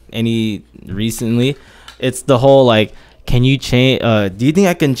like any recently. It's the whole like, can you change? Do you think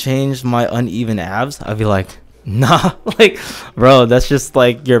I can change my uneven abs? I'd be like, nah. Like, bro, that's just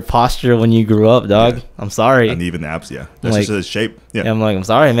like your posture when you grew up, dog. Yeah. I'm sorry. Uneven abs, yeah. That's like, just his shape. Yeah. I'm like, I'm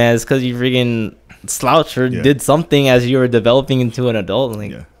sorry, man. It's because you freaking slouched or did something as you were developing into an adult.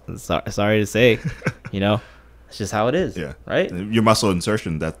 Like, sorry to say, you know. It's just how it is. Yeah. Right? Your muscle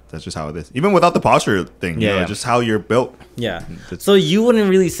insertion, that's just how it is. Even without the posture thing, you know, just how you're built. Yeah. So you wouldn't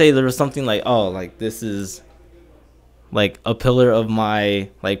really say there was something like, oh, like this is like a pillar of my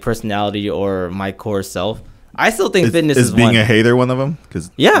like personality or my core self. I still think fitness is being one. a hater one of them?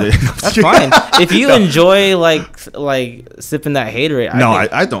 Cause that's fine. If you enjoy like sipping that haterade.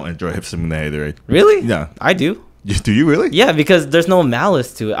 I don't enjoy sipping that haterade. Really? Yeah. I do. Do you really? Yeah, because there's no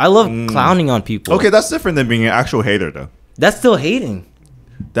malice to it. I love clowning on people. Okay, that's different than being an actual hater, though. That's still hating.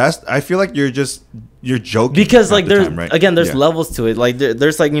 I feel like you're joking. Because like there's there's levels to it. Like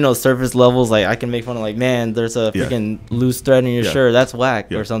there's like, you know, surface levels. Like I can make fun of like, man, there's a freaking loose thread in your shirt. That's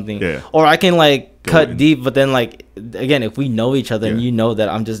whack or something. Yeah. Or I can like cut deep, but then like again, if we know each other and you know that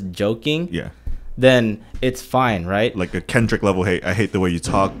I'm just joking. Yeah. Then it's fine, right? Like a Kendrick level hate. I hate the way you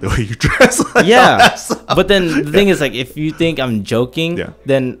talk, the way you dress. Like but then the thing is, like, if you think I'm joking,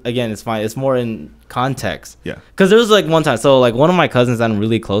 then again, it's fine. It's more in context. Yeah. Because there was like one time, so like one of my cousins that I'm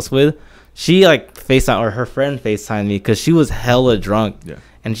really close with, she like FaceTime, or her friend FaceTimed me because she was hella drunk. Yeah.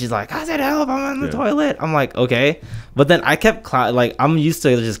 And she's like, I said help, I'm in the toilet. I'm like, okay. But then I kept like, I'm used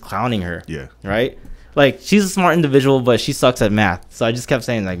to just clowning her. Yeah. Right? Like, she's a smart individual, but she sucks at math. So I just kept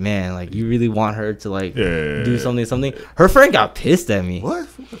saying, like, man, like, you really want her to, like, do something. Her friend got pissed at me. What?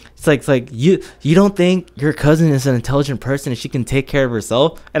 It's like you don't think your cousin is an intelligent person and she can take care of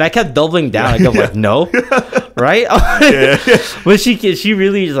herself? And I kept doubling down. I kept like, no. Right? But she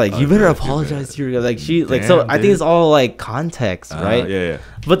really is like, you better apologize to your, like, she, like, so I think it's all, like, context, right? Yeah.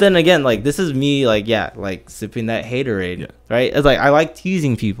 But then again, like, this is me, like, like, sipping that haterade, right? It's like, I like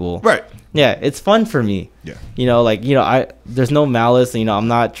teasing people. Right. Yeah, it's fun for me. Yeah. You know, like, you know, there's no malice, you know, I'm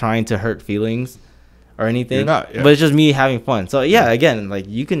not trying to hurt feelings or anything. You're not, but it's just me having fun. So, again, like,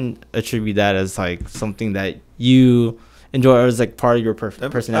 you can attribute that as, like, something that you enjoy or as, like, part of your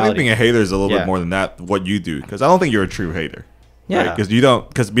personality. I think being a hater is a little bit more than that, what you do. Because I don't think you're a true hater. Yeah.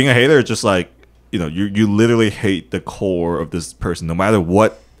 Because being a hater is just, like, you know, you literally hate the core of this person, no matter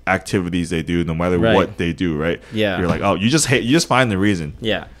what activities they do, no matter what they do, right? Yeah. You're like, oh, you just find the reason.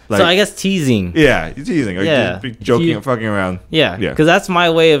 Yeah. Like, so I guess teasing. Yeah, teasing. Or just joking and fucking around. Yeah. Because that's my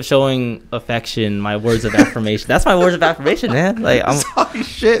way of showing affection, my words of affirmation. That's my words of affirmation, man. Like, I'm sorry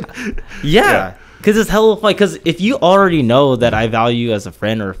shit. Yeah. Because it's hella fun. Because if you already know that I value you as a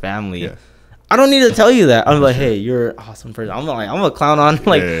friend or family, I don't need to tell you that. I'm like, hey, you're an awesome person. I'm a clown on,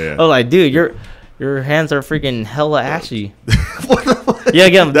 like, I'm like, dude, your hands are freaking hella ashy. Yeah,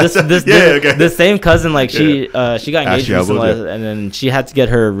 again, this same cousin, like, she got engaged recently, and then she had to get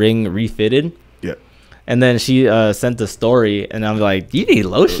her ring refitted. Yeah. And then she sent a story, and I'm like, you need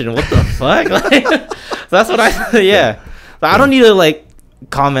lotion? What the fuck? Like, so that's what I But I don't need to, like,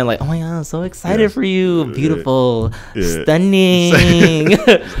 comment like, oh my god, I'm so excited for you, beautiful, stunning.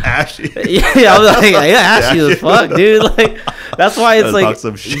 Ashy. I was like, ashy as fuck, dude. Like, that's why it's like,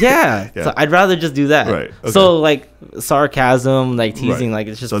 so I'd rather just do that. Right. Okay. So, like, sarcasm, like, teasing, like,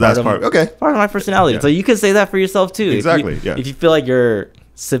 it's just part of my personality. So you can say that for yourself too. Exactly. If you feel like you're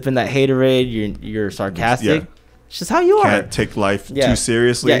sipping that haterade, you're sarcastic. It's just how you are. Can't take life too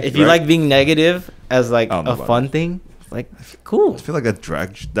seriously. Yeah. If you like being negative as, like, a fun thing, like, cool. I feel like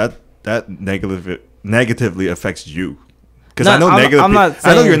that negatively affects you. Because I know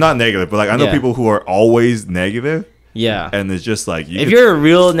I know you're not negative, but, like, I know people who are always negative. Yeah. And it's just like, if you're a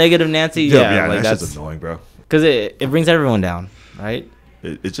real negative Nancy, like, that's just annoying, bro. Because it brings everyone down, right?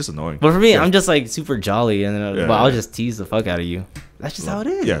 It's just annoying. But for me, I'm just, like, super jolly, and then I'll just tease the fuck out of you. That's just how it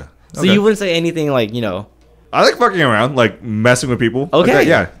is. Yeah. So you wouldn't say anything, like, you know. I like fucking around, like, messing with people. Okay.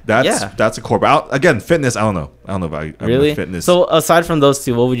 Like that's a core. But again, fitness, I don't know about really fitness. So aside from those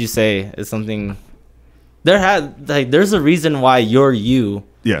two, what would you say is something there's a reason why you're you.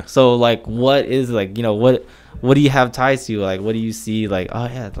 Yeah. So, like, what is, like, you know, what do you have ties to? Like, what do you see? Like, oh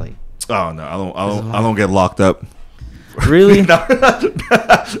yeah, like, oh no, I don't get locked up. Really?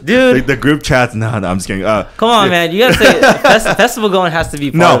 Dude, the group chats. No, I'm just kidding. Come on, man. You gotta say festival going has to be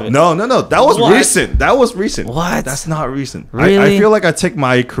part of it. No. That was recent. That was recent. What? That's not recent. Really? I feel like I take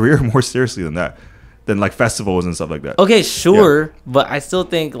my career more seriously than that, than, like, festivals and stuff like that. Okay, sure, but I still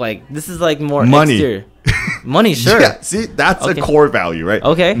think, like, this is, like, more money. Exterior. Money, sure. Yeah, see, that's a core value, right?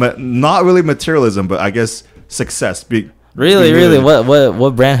 Okay. Not really materialism, but I guess success. Really?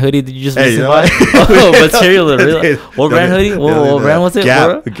 What brand hoodie did you just recently buy? Oh, material. Really? What brand hoodie? What brand was it?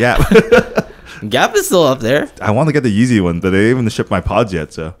 Gap. Gap is still up there. I want to get the Yeezy one, but they didn't even ship my pods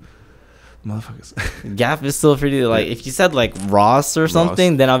yet, so. Motherfuckers. Gap is still pretty, like, if you said, like, Ross or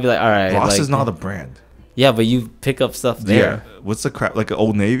something, then I'll be like, all right. Ross like, is not a brand. Yeah, but you pick up stuff there. Yeah. What's the crap? Like,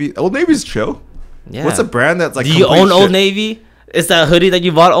 Old Navy? Old Navy's chill. Yeah. What's a brand that's, like, do you own Old Navy? Is that hoodie that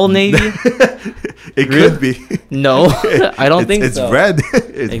you bought Old Navy? It could be. No, I don't think it's so. It's red.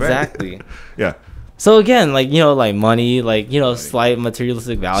 It's exactly. Red. Yeah. So again, like, you know, like, money, like, you know, slight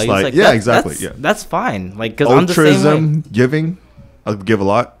materialistic values. Like, exactly. That's fine. Like, because I'm the same way. Giving, I'll give a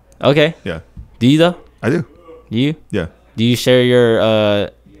lot. Okay. Yeah. Do you though? I do. You? Yeah. Do you share your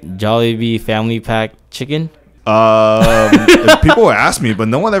Jollibee family pack chicken? People ask me, but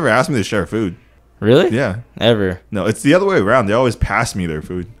no one ever asked me to share food. Really? Yeah. Ever? No, it's the other way around. They always pass me their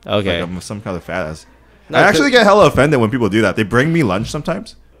food. Okay. Like I'm some kind of fat ass. No, I actually get hella offended when people do that. They bring me lunch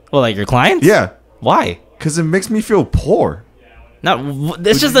sometimes. Well, like your clients? Yeah. Why? Because it makes me feel poor. No,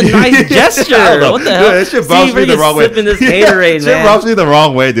 it's just a nice gesture. What the hell? Dude, that shit rubs me the wrong way. This Gatorade, shit rubs me the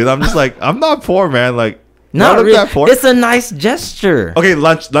wrong way, dude. I'm just like, I'm not poor, man. Like, not really. That poor. It's a nice gesture. Okay,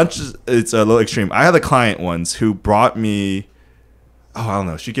 lunch is it's a little extreme. I had a client once who brought me, I don't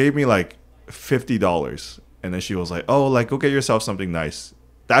know. She gave me like $50, and then she was like, "Oh, like, go get yourself something nice."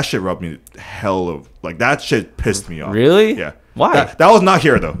 That shit rubbed me like that shit pissed me off. Really? Yeah. Why? That was not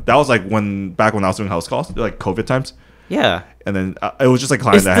here though. That was like back when I was doing house calls, like COVID times. Yeah. And then it was just a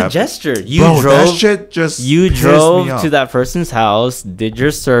client that had. It's the gesture. That shit just you drove to that person's house, did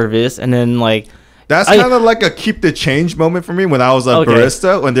your service, and then like. That's kind of like a keep the change moment for me when I was a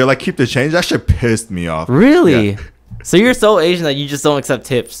barista. When they're like keep the change, that shit pissed me off. Really? Yeah. So you're so Asian that you just don't accept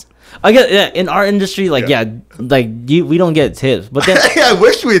tips. I get in our industry, like we don't get tips, but then I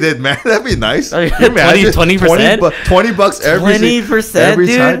wish we did, man. That'd be nice. 20%, $20 every 20% every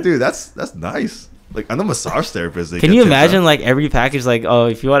dude? Time, dude. That's nice. Like I'm a massage therapist. Can you imagine like every package, like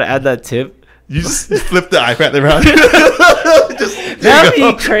if you want to add that tip, you just flip the iPad around. That'd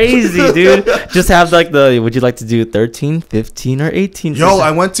be crazy, dude. Just have like would you like to do 13, 15, or 18%? Yo,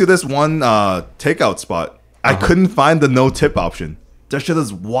 I went to this one takeout spot. I couldn't find the no tip option. That shit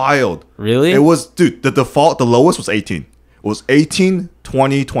is wild. Really? It was, dude, the lowest was 18. It was 18,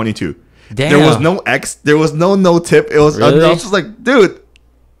 20, 22. Damn. There was no X. There was no tip. It was, really? I was just like, dude,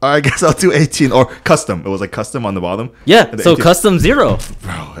 I guess I'll do 18 or custom. It was like custom on the bottom. Yeah, so 18. Custom 0.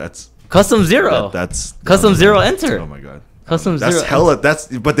 Bro, that's... Custom 0. That's... Custom 0 enter. Oh my God. Custom that's 0. Hella,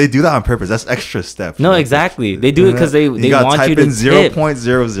 but they do that on purpose. That's extra step. No, exactly. They do it because they want you to type in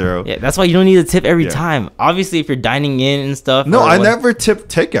 0.00. Yeah, that's why you don't need to tip every time. Obviously, if you're dining in and stuff. No, I never tip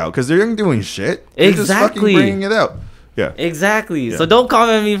takeout because they're doing shit. They're just fucking bringing it out. Yeah. Exactly. Yeah. So don't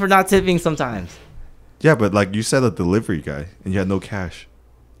comment me for not tipping sometimes. Yeah, but like you said, a delivery guy and you had no cash.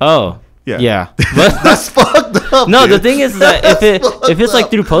 Oh. Yeah. But that's fucked up. No, dude. the thing is that if it's like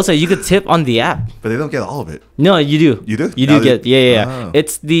through Posta, you could tip on the app. But they don't get all of it. No, you do. You do? You do get. Yeah. Oh.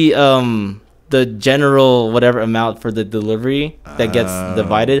 It's the general whatever amount for the delivery that gets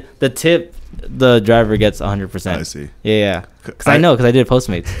divided. The tip, the driver gets 100%. I see. Yeah. Because I know, because I did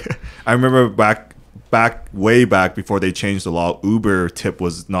Postmates. I remember way back before they changed the law, Uber tip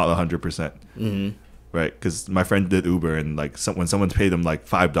was not 100%. Mm-hmm. Right, because my friend did Uber, and like when someone paid them like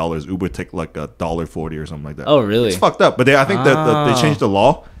 $5, Uber took like $1.40 or something like that. Oh, really? It's fucked up. But I think that they changed the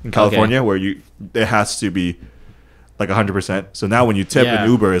law in California where it has to be like 100%. So now when you tip an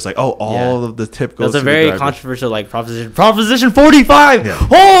Uber, it's like all of the tip goes. That's a very controversial like Proposition 45. Yeah.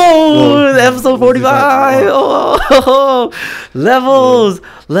 Oh, episode 45. Oh,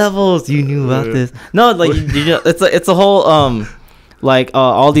 levels. You knew about this? No, like it's a whole like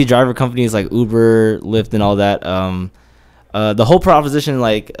all the driver companies like Uber, Lyft, and all that. The whole proposition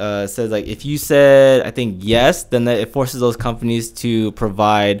like says like if you said I think yes, then it forces those companies to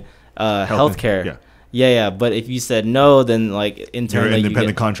provide healthcare. Yeah. But if you said no, then like internally you're an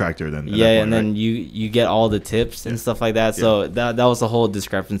independent contractor. Then and then you get all the tips and stuff like that. So that was a whole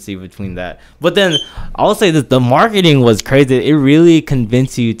discrepancy between that. But then I'll say that the marketing was crazy. It really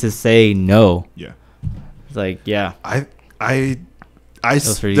convinced you to say no. Yeah. It's like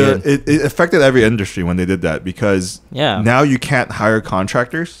it affected every industry when they did that because now you can't hire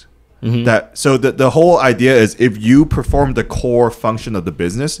contractors. Mm-hmm. So the whole idea is if you perform the core function of the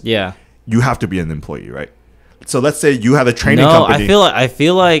business, you have to be an employee, right? So let's say you had a training company. I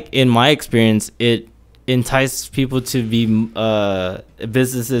feel like in my experience, it enticed people to be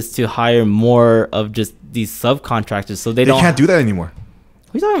businesses to hire more of just these subcontractors, so they can't do that anymore.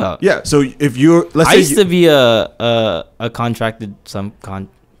 What are you talking about? Yeah, so if you're, I used to be a contracted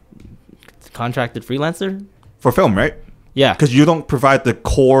contracted freelancer for film, right? Yeah, because you don't provide the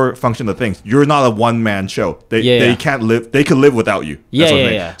core function of things. You're not a one-man show. They can't live. They could live without you.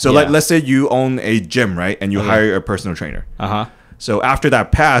 Yeah. So let's say you own a gym, right, and you hire a personal trainer. So after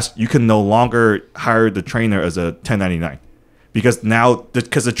that passed, you can no longer hire the trainer as a 1099 because now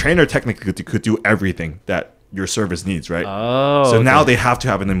because the trainer technically could do everything that your service needs, right? So now they have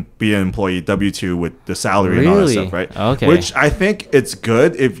to be an employee W-2 with the salary and all that stuff, right? Okay. Which I think it's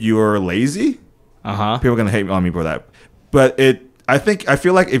good if you're lazy. People are gonna hate on me for that, but I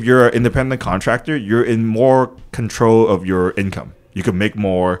feel like if you're an independent contractor, you're in more control of your income. You could make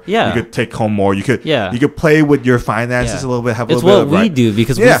more. Yeah. You could take home more. You could play with your finances a little bit. It's what we do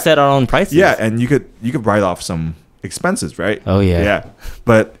because we set our own prices. Yeah, and you could write off some expenses, right? Oh yeah. Yeah,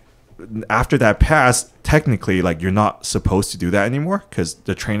 but after that pass, technically, like you're not supposed to do that anymore because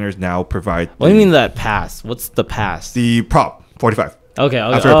the trainers now provide. What do you mean that pass? What's the pass? The Prop 45. Okay.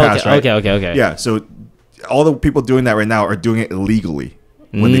 Okay. Yeah. So all the people doing that right now are doing it illegally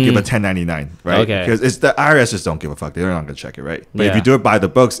when they give a 1099, right? Okay. Because it's the IRS just don't give a fuck. They're not gonna check it, right? But if you do it by the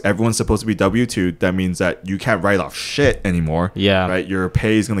books, everyone's supposed to be W-2. That means that you can't write off shit anymore. Yeah. Right. Your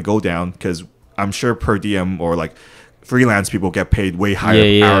pay is gonna go down because I'm sure per diem or like freelance people get paid way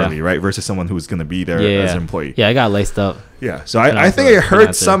higher hourly, right? Versus someone who's going to be there as an employee. Yeah, I got laced up. Yeah, so I think it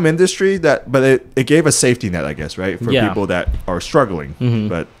hurt some industry but it gave a safety net, I guess, right? For people that are struggling.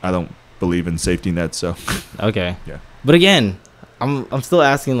 But I don't believe in safety nets, so. Okay. Yeah. But again, I'm still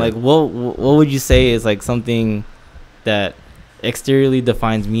asking, like, what would you say is like something that exteriorly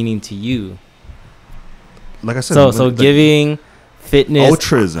defines meaning to you? Like I said, so giving, fitness,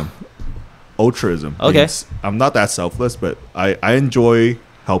 altruism. Okay, I'm not that selfless, but I enjoy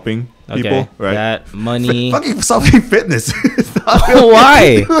helping people. Right, that money, fucking selfie fitness.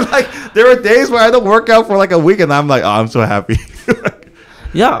 Why? Like, there are days where I don't work out for like a week, and I'm like, oh, I'm so happy.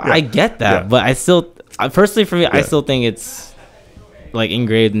 I get that, but I still, personally, for me, I still think it's like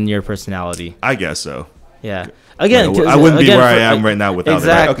engraved in your personality. I guess so. Yeah. Again, I wouldn't be where I am right now without it.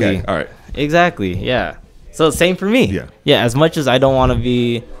 Right? Okay. All right. Exactly. Yeah. So same for me. Yeah. Yeah. As much as I don't want to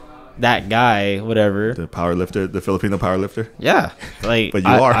be that guy, whatever. The power lifter, the Filipino power lifter. Yeah. Like, but you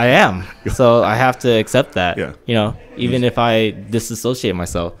are. I am. So I have to accept that. Yeah. You know, even if I disassociate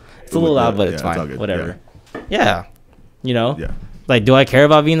myself, it's a little loud, but it's fine. Whatever. Yeah. You know. Yeah. Like, do I care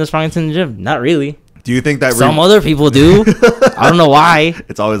about being the strongest in the gym? Not really. Do you think that some other people do? I don't know why.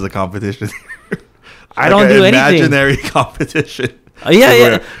 It's always a competition. I don't do anything. Imaginary competition.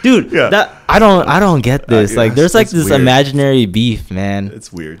 Dude. Yeah. That I don't get this. Like, there's like this weird imaginary beef, man.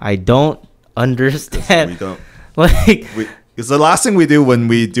 It's weird. I don't understand. We don't. Like, it's the last thing we do when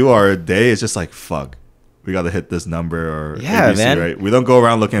we do our day is just like, fuck, we gotta hit this number or ABC, man. Right? We don't go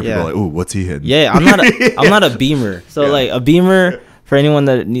around looking at people like, ooh, what's he hitting? Yeah, I'm not a beamer. So like a beamer, for anyone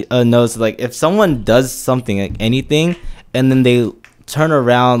that knows, like if someone does something, like anything, and then they turn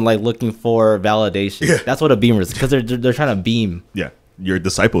around like looking for validation, that's what a beamer is, because they're trying to beam. Yeah, your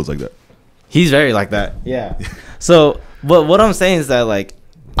disciple's like that. He's very like that. Yeah. So what I'm saying is that, like,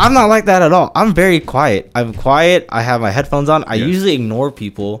 I'm not like that at all. I'm very quiet. I'm quiet. I have my headphones on. I usually ignore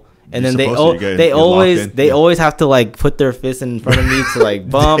people. And then they always have to like put their fist in front of me to like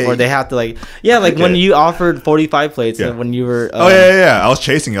bump, or they have to like when you offered 45 plates and when you were I was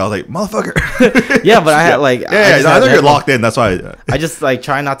chasing you. I was like, motherfucker. But I had like I know you're locked in. That's why I just like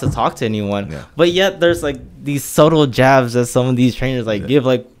try not to talk to anyone. But yet there's like these subtle jabs that some of these trainers like give,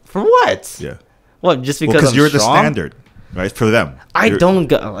 like, for what? Yeah. What, just because you're strong? The standard, right, for them. I don't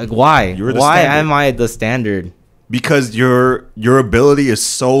go like, why? Why am I the standard? Because your ability is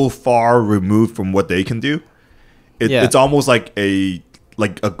so far removed from what they can do. It's almost like a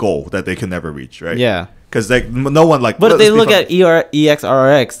goal that they can never reach, right? Yeah. Because like no one like. But if they look at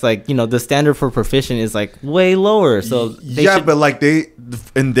EXRX, like, you know, the standard for proficient is like way lower. So but like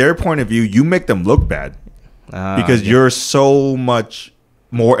in their point of view, you make them look bad because you're so much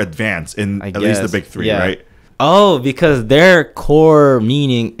more advanced in at least the big three, right? Oh, because their core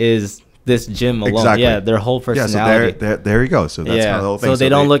meaning is this gym alone. Exactly. Yeah, their whole personality. So there you go. So that's kind of the whole thing. So they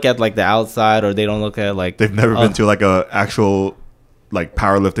don't look at like the outside, or they don't look at like they've never been to like a actual like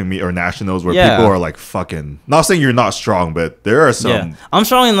powerlifting meet or nationals where people are like fucking. Not saying you're not strong, but there are some. Yeah. I'm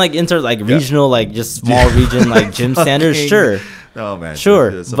strong in like like regional, like just small region like gym standards. Sure. Oh man.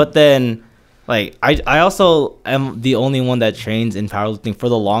 Sure, but then like I also am the only one that trains in powerlifting for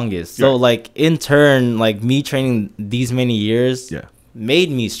the longest. So like in turn, like me training these many years. Yeah.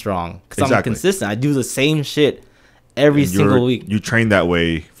 Made me strong because I'm consistent. I do the same shit every single week. You train that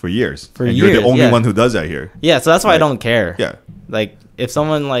way for years. You're the only one who does that here. Yeah, so that's why I don't care. Yeah. Like if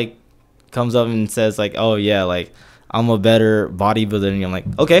someone like comes up and says like, oh yeah, like I'm a better bodybuilder than you, I'm like,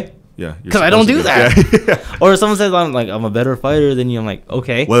 okay. Yeah. Because I don't do that. Yeah. Or if someone says I'm a better fighter than you, I'm like,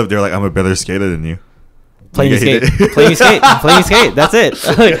 okay. What if they're like, I'm a better skater than you? Playing skate. That's it.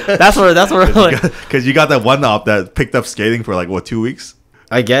 that's where because you got that one op that picked up skating for like 2 weeks.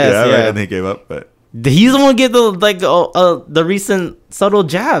 I guess. Yeah. Right? And he gave up. But he's the one who get the recent subtle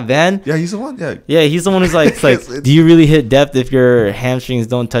jab, man. Yeah, he's the one. Yeah. Yeah, he's the one who's like, do you really hit depth if your hamstrings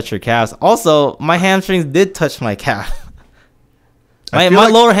don't touch your calves? Also, my hamstrings did touch my calf. My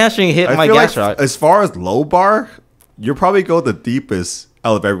lower hamstring hit my gastroc. As far as low bar, you'll probably go the deepest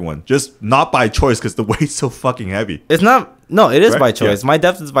out of everyone, just not by choice because the weight's so fucking heavy. It's not. No, it is by choice. My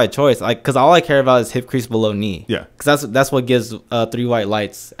depth is by choice. Like, because all I care about is hip crease below knee. Yeah, because that's what gives 3 white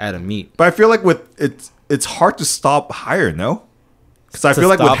lights at a meet. But I feel like with it's hard to stop higher. No, because I feel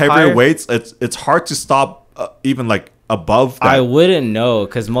like with heavier weights, it's hard to stop even like above that. I wouldn't know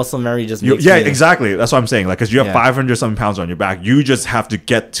because muscle memory just makes exactly. That's what I'm saying. Like, because you have 500 something pounds on your back, you just have to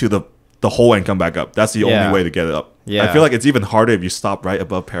get to the hole and come back up. That's the only way to get it up. Yeah, I feel like it's even harder if you stop right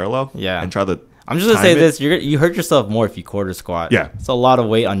above parallel. Yeah, and try to. I'm just gonna say this: you hurt yourself more if you quarter squat. Yeah, it's a lot of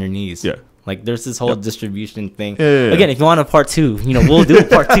weight on your knees. Yeah, like there's this whole distribution thing. Again, if you want a part 2, we'll do a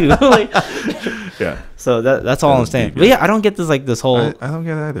part 2. Like, So that's all I'm saying. Deep, but I don't get this whole. I don't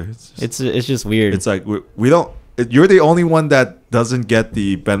get it either. It's just weird. It's like we don't. You're the only one that doesn't get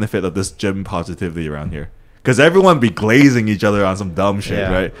the benefit of this gym positivity around here. Because everyone be glazing each other on some dumb shit,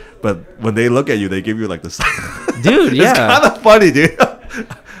 right? But when they look at you, they give you like this. Dude, it's kind of funny, dude.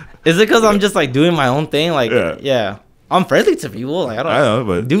 Is it because I'm just like doing my own thing? Like, I'm friendly to people. Like, I don't know,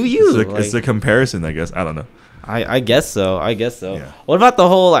 but do you? It's a comparison, I guess. I don't know. I guess so. Yeah. What about the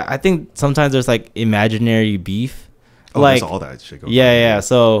whole? Like, I think sometimes there's like imaginary beef. Like there's all that shit going on. Yeah.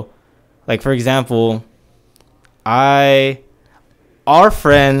 So, like for example, our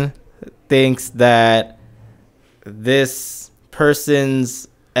friend thinks that this person's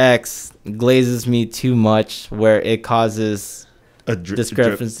ex glazes me too much, where it causes a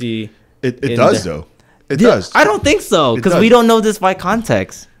discrepancy. It does though. It does. I don't think so, because we don't know this by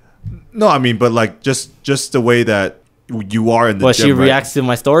context. No, I mean, but like just the way that you are in the gym. She reacts to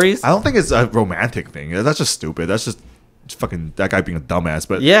my stories? I don't think it's a romantic thing. That's just stupid. That's just fucking that guy being a dumbass.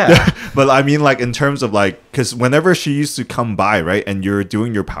 But but I mean, like in terms of like, because whenever she used to come by, right, and you're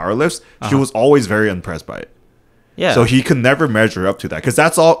doing your power lifts, she was always very impressed by it. Yeah. So he could never measure up to that, because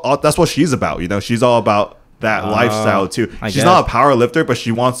that's all. That's what she's about. You know, she's all about that lifestyle too. She's not a power lifter, but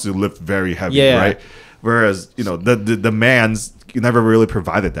she wants to lift very heavy, right? Whereas, you know, the man's never really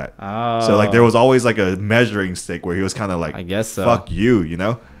provided that. So like there was always like a measuring stick where he was kind of like, I guess so. Fuck you, you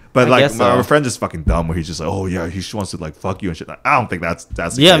know. But like my friend is fucking dumb, where he's just like, oh yeah, he just wants to like fuck you and shit. Like, I don't think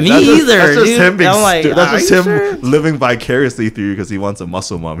that's yeah, me either. That's just him being that's just him living vicariously through you because he wants a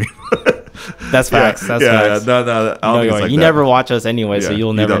muscle mommy. That's facts. That's facts. No, I don't think it's you never watch us anyway, so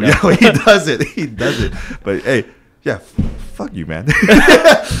you'll never know. Yeah, he does it. But hey, yeah, fuck you, man.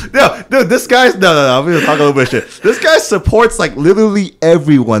 no, this guy's no. I'm gonna talk a little bit of shit. This guy supports like literally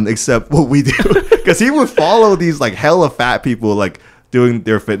everyone except what we do, because he would follow these like hella fat people like doing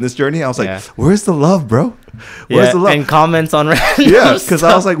their fitness journey. I was like, where's the love, bro? Where's the love? And comments on random because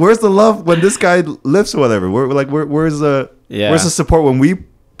I was like, where's the love when this guy lifts or whatever? Where's the support when we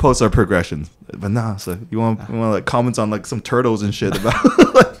post our progressions? But nah, so you want like comments on like some turtles and shit about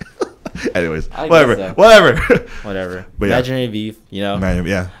like, anyways, whatever. But imaginary beef, you know.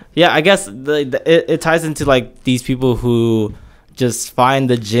 I guess it ties into like these people who just find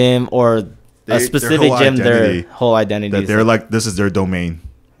the gym or a specific gym their whole identity. They're like, this is their domain.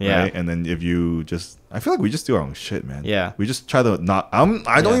 Right? And then if you just, I feel like we just do our own shit, man. We just try to not.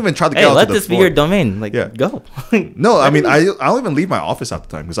 I don't even try to get out let to the this floor. Be your domain. Like, go. No, I mean, I don't even leave my office half the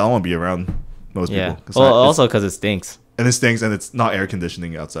time because I don't want to be around most people. Well, also because it stinks. And it stinks, and it's not air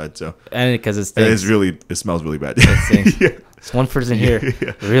conditioning outside, so. And because it stinks. It smells really bad. It stinks. There's one person here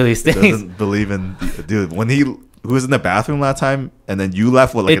really stinks. Doesn't believe in, dude. When he was in the bathroom last time, and then you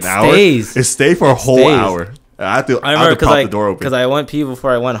left with like an hour. It stayed for a whole hour. I had to prop the door open because I went pee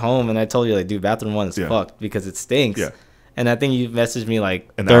before I went home, and I told you like, dude, bathroom one is fucked because it stinks. And I think you messaged me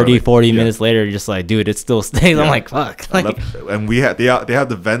like 40 minutes later, you're just like, dude, it still stinks. I'm like, fuck. And they have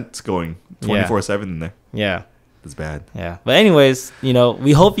the vents going 24/7 in there. Yeah. It's bad. Yeah. But anyways, you know,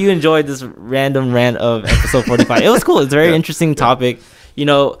 we hope you enjoyed this random rant of episode 45. It was cool. It's a very interesting topic. You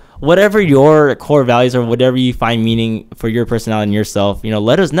know, whatever your core values or whatever you find meaning for your personality and yourself, you know,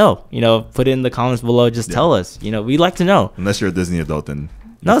 let us know. You know, put it in the comments below. Just tell us. You know, we'd like to know. Unless you're a Disney adult, then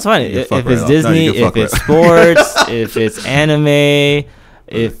no, it's fine. If it's Disney, if it's sports, if it's anime,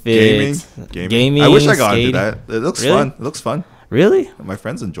 if it's gaming. I wish I got into that. It looks fun. It looks fun. Really? My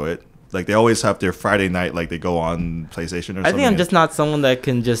friends enjoy it. Like they always have their Friday night, like they go on PlayStation or something. I think I'm just not someone that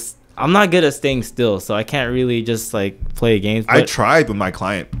can just. I'm not good at staying still, so I can't really just like play games. I tried with my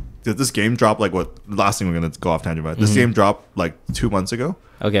client. This game dropped like what? Last thing we're gonna go off tangent about. This game dropped like 2 months ago.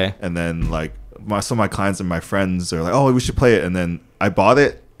 Okay. And then like some of my clients and my friends are like, oh, we should play it. And then I bought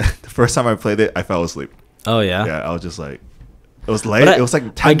it. The first time I played it, I fell asleep. Oh yeah. Yeah, I was just like. It was late. It was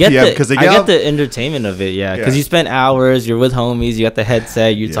like 10 p.m. because I get the entertainment of it. Yeah, because you spend hours. You're with homies. You got the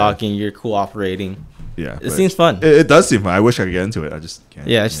headset. You're talking. You're cooperating. Yeah, it seems fun. It does seem fun. I wish I could get into it. I just can't.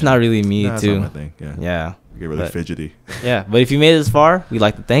 Yeah, it's just not really me too. Not my thing. Yeah. I get really fidgety. Yeah, but if you made it this far, we'd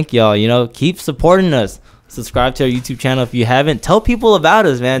like to thank y'all. You know, keep supporting us. Subscribe to our YouTube channel if you haven't. Tell people about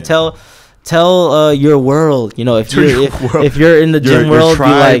us, man. Tell your world. You know, if you're in the gym world, be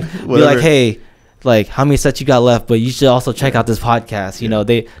like, hey. Like how many sets you got left, but you should also check out this podcast. You know,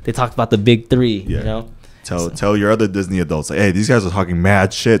 they talked about the big three. You know, tell your other Disney adults like, hey, these guys are talking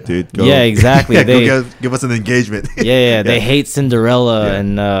mad shit, dude. Go, exactly. Go give us an engagement. They hate Cinderella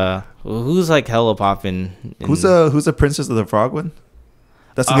and who's like hella popping. Who's the Princess of the Frog one?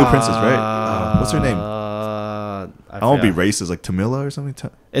 That's the new princess, right? What's her name? I won't be racist, like Tamila or something.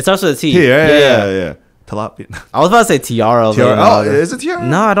 It starts with a T. Yeah. Tilapia. I was about to say Tiara. Oh, is it Tiara?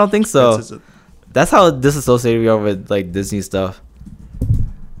 No, I don't think so. That's how disassociated we are with like Disney stuff.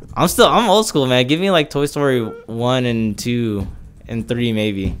 I'm old school, man. Give me like Toy Story 1 and 2 and 3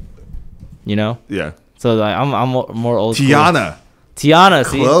 maybe. You know? Yeah. So like, I'm more old school. Tiana.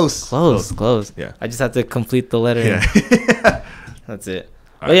 See? Close. Yeah. I just have to complete the letter. Yeah. That's it.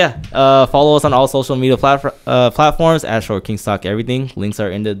 But yeah, follow us on all social media platforms at Short Kings Talk Everything. Links are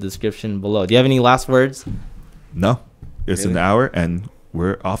in the description below. Do you have any last words? No. It's an hour and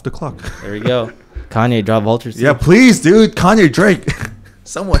we're off the clock. There we go. KANYE, drop Vultures. Yeah, please, dude. KANYE, Drake.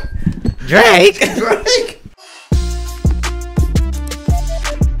 Someone. Drake.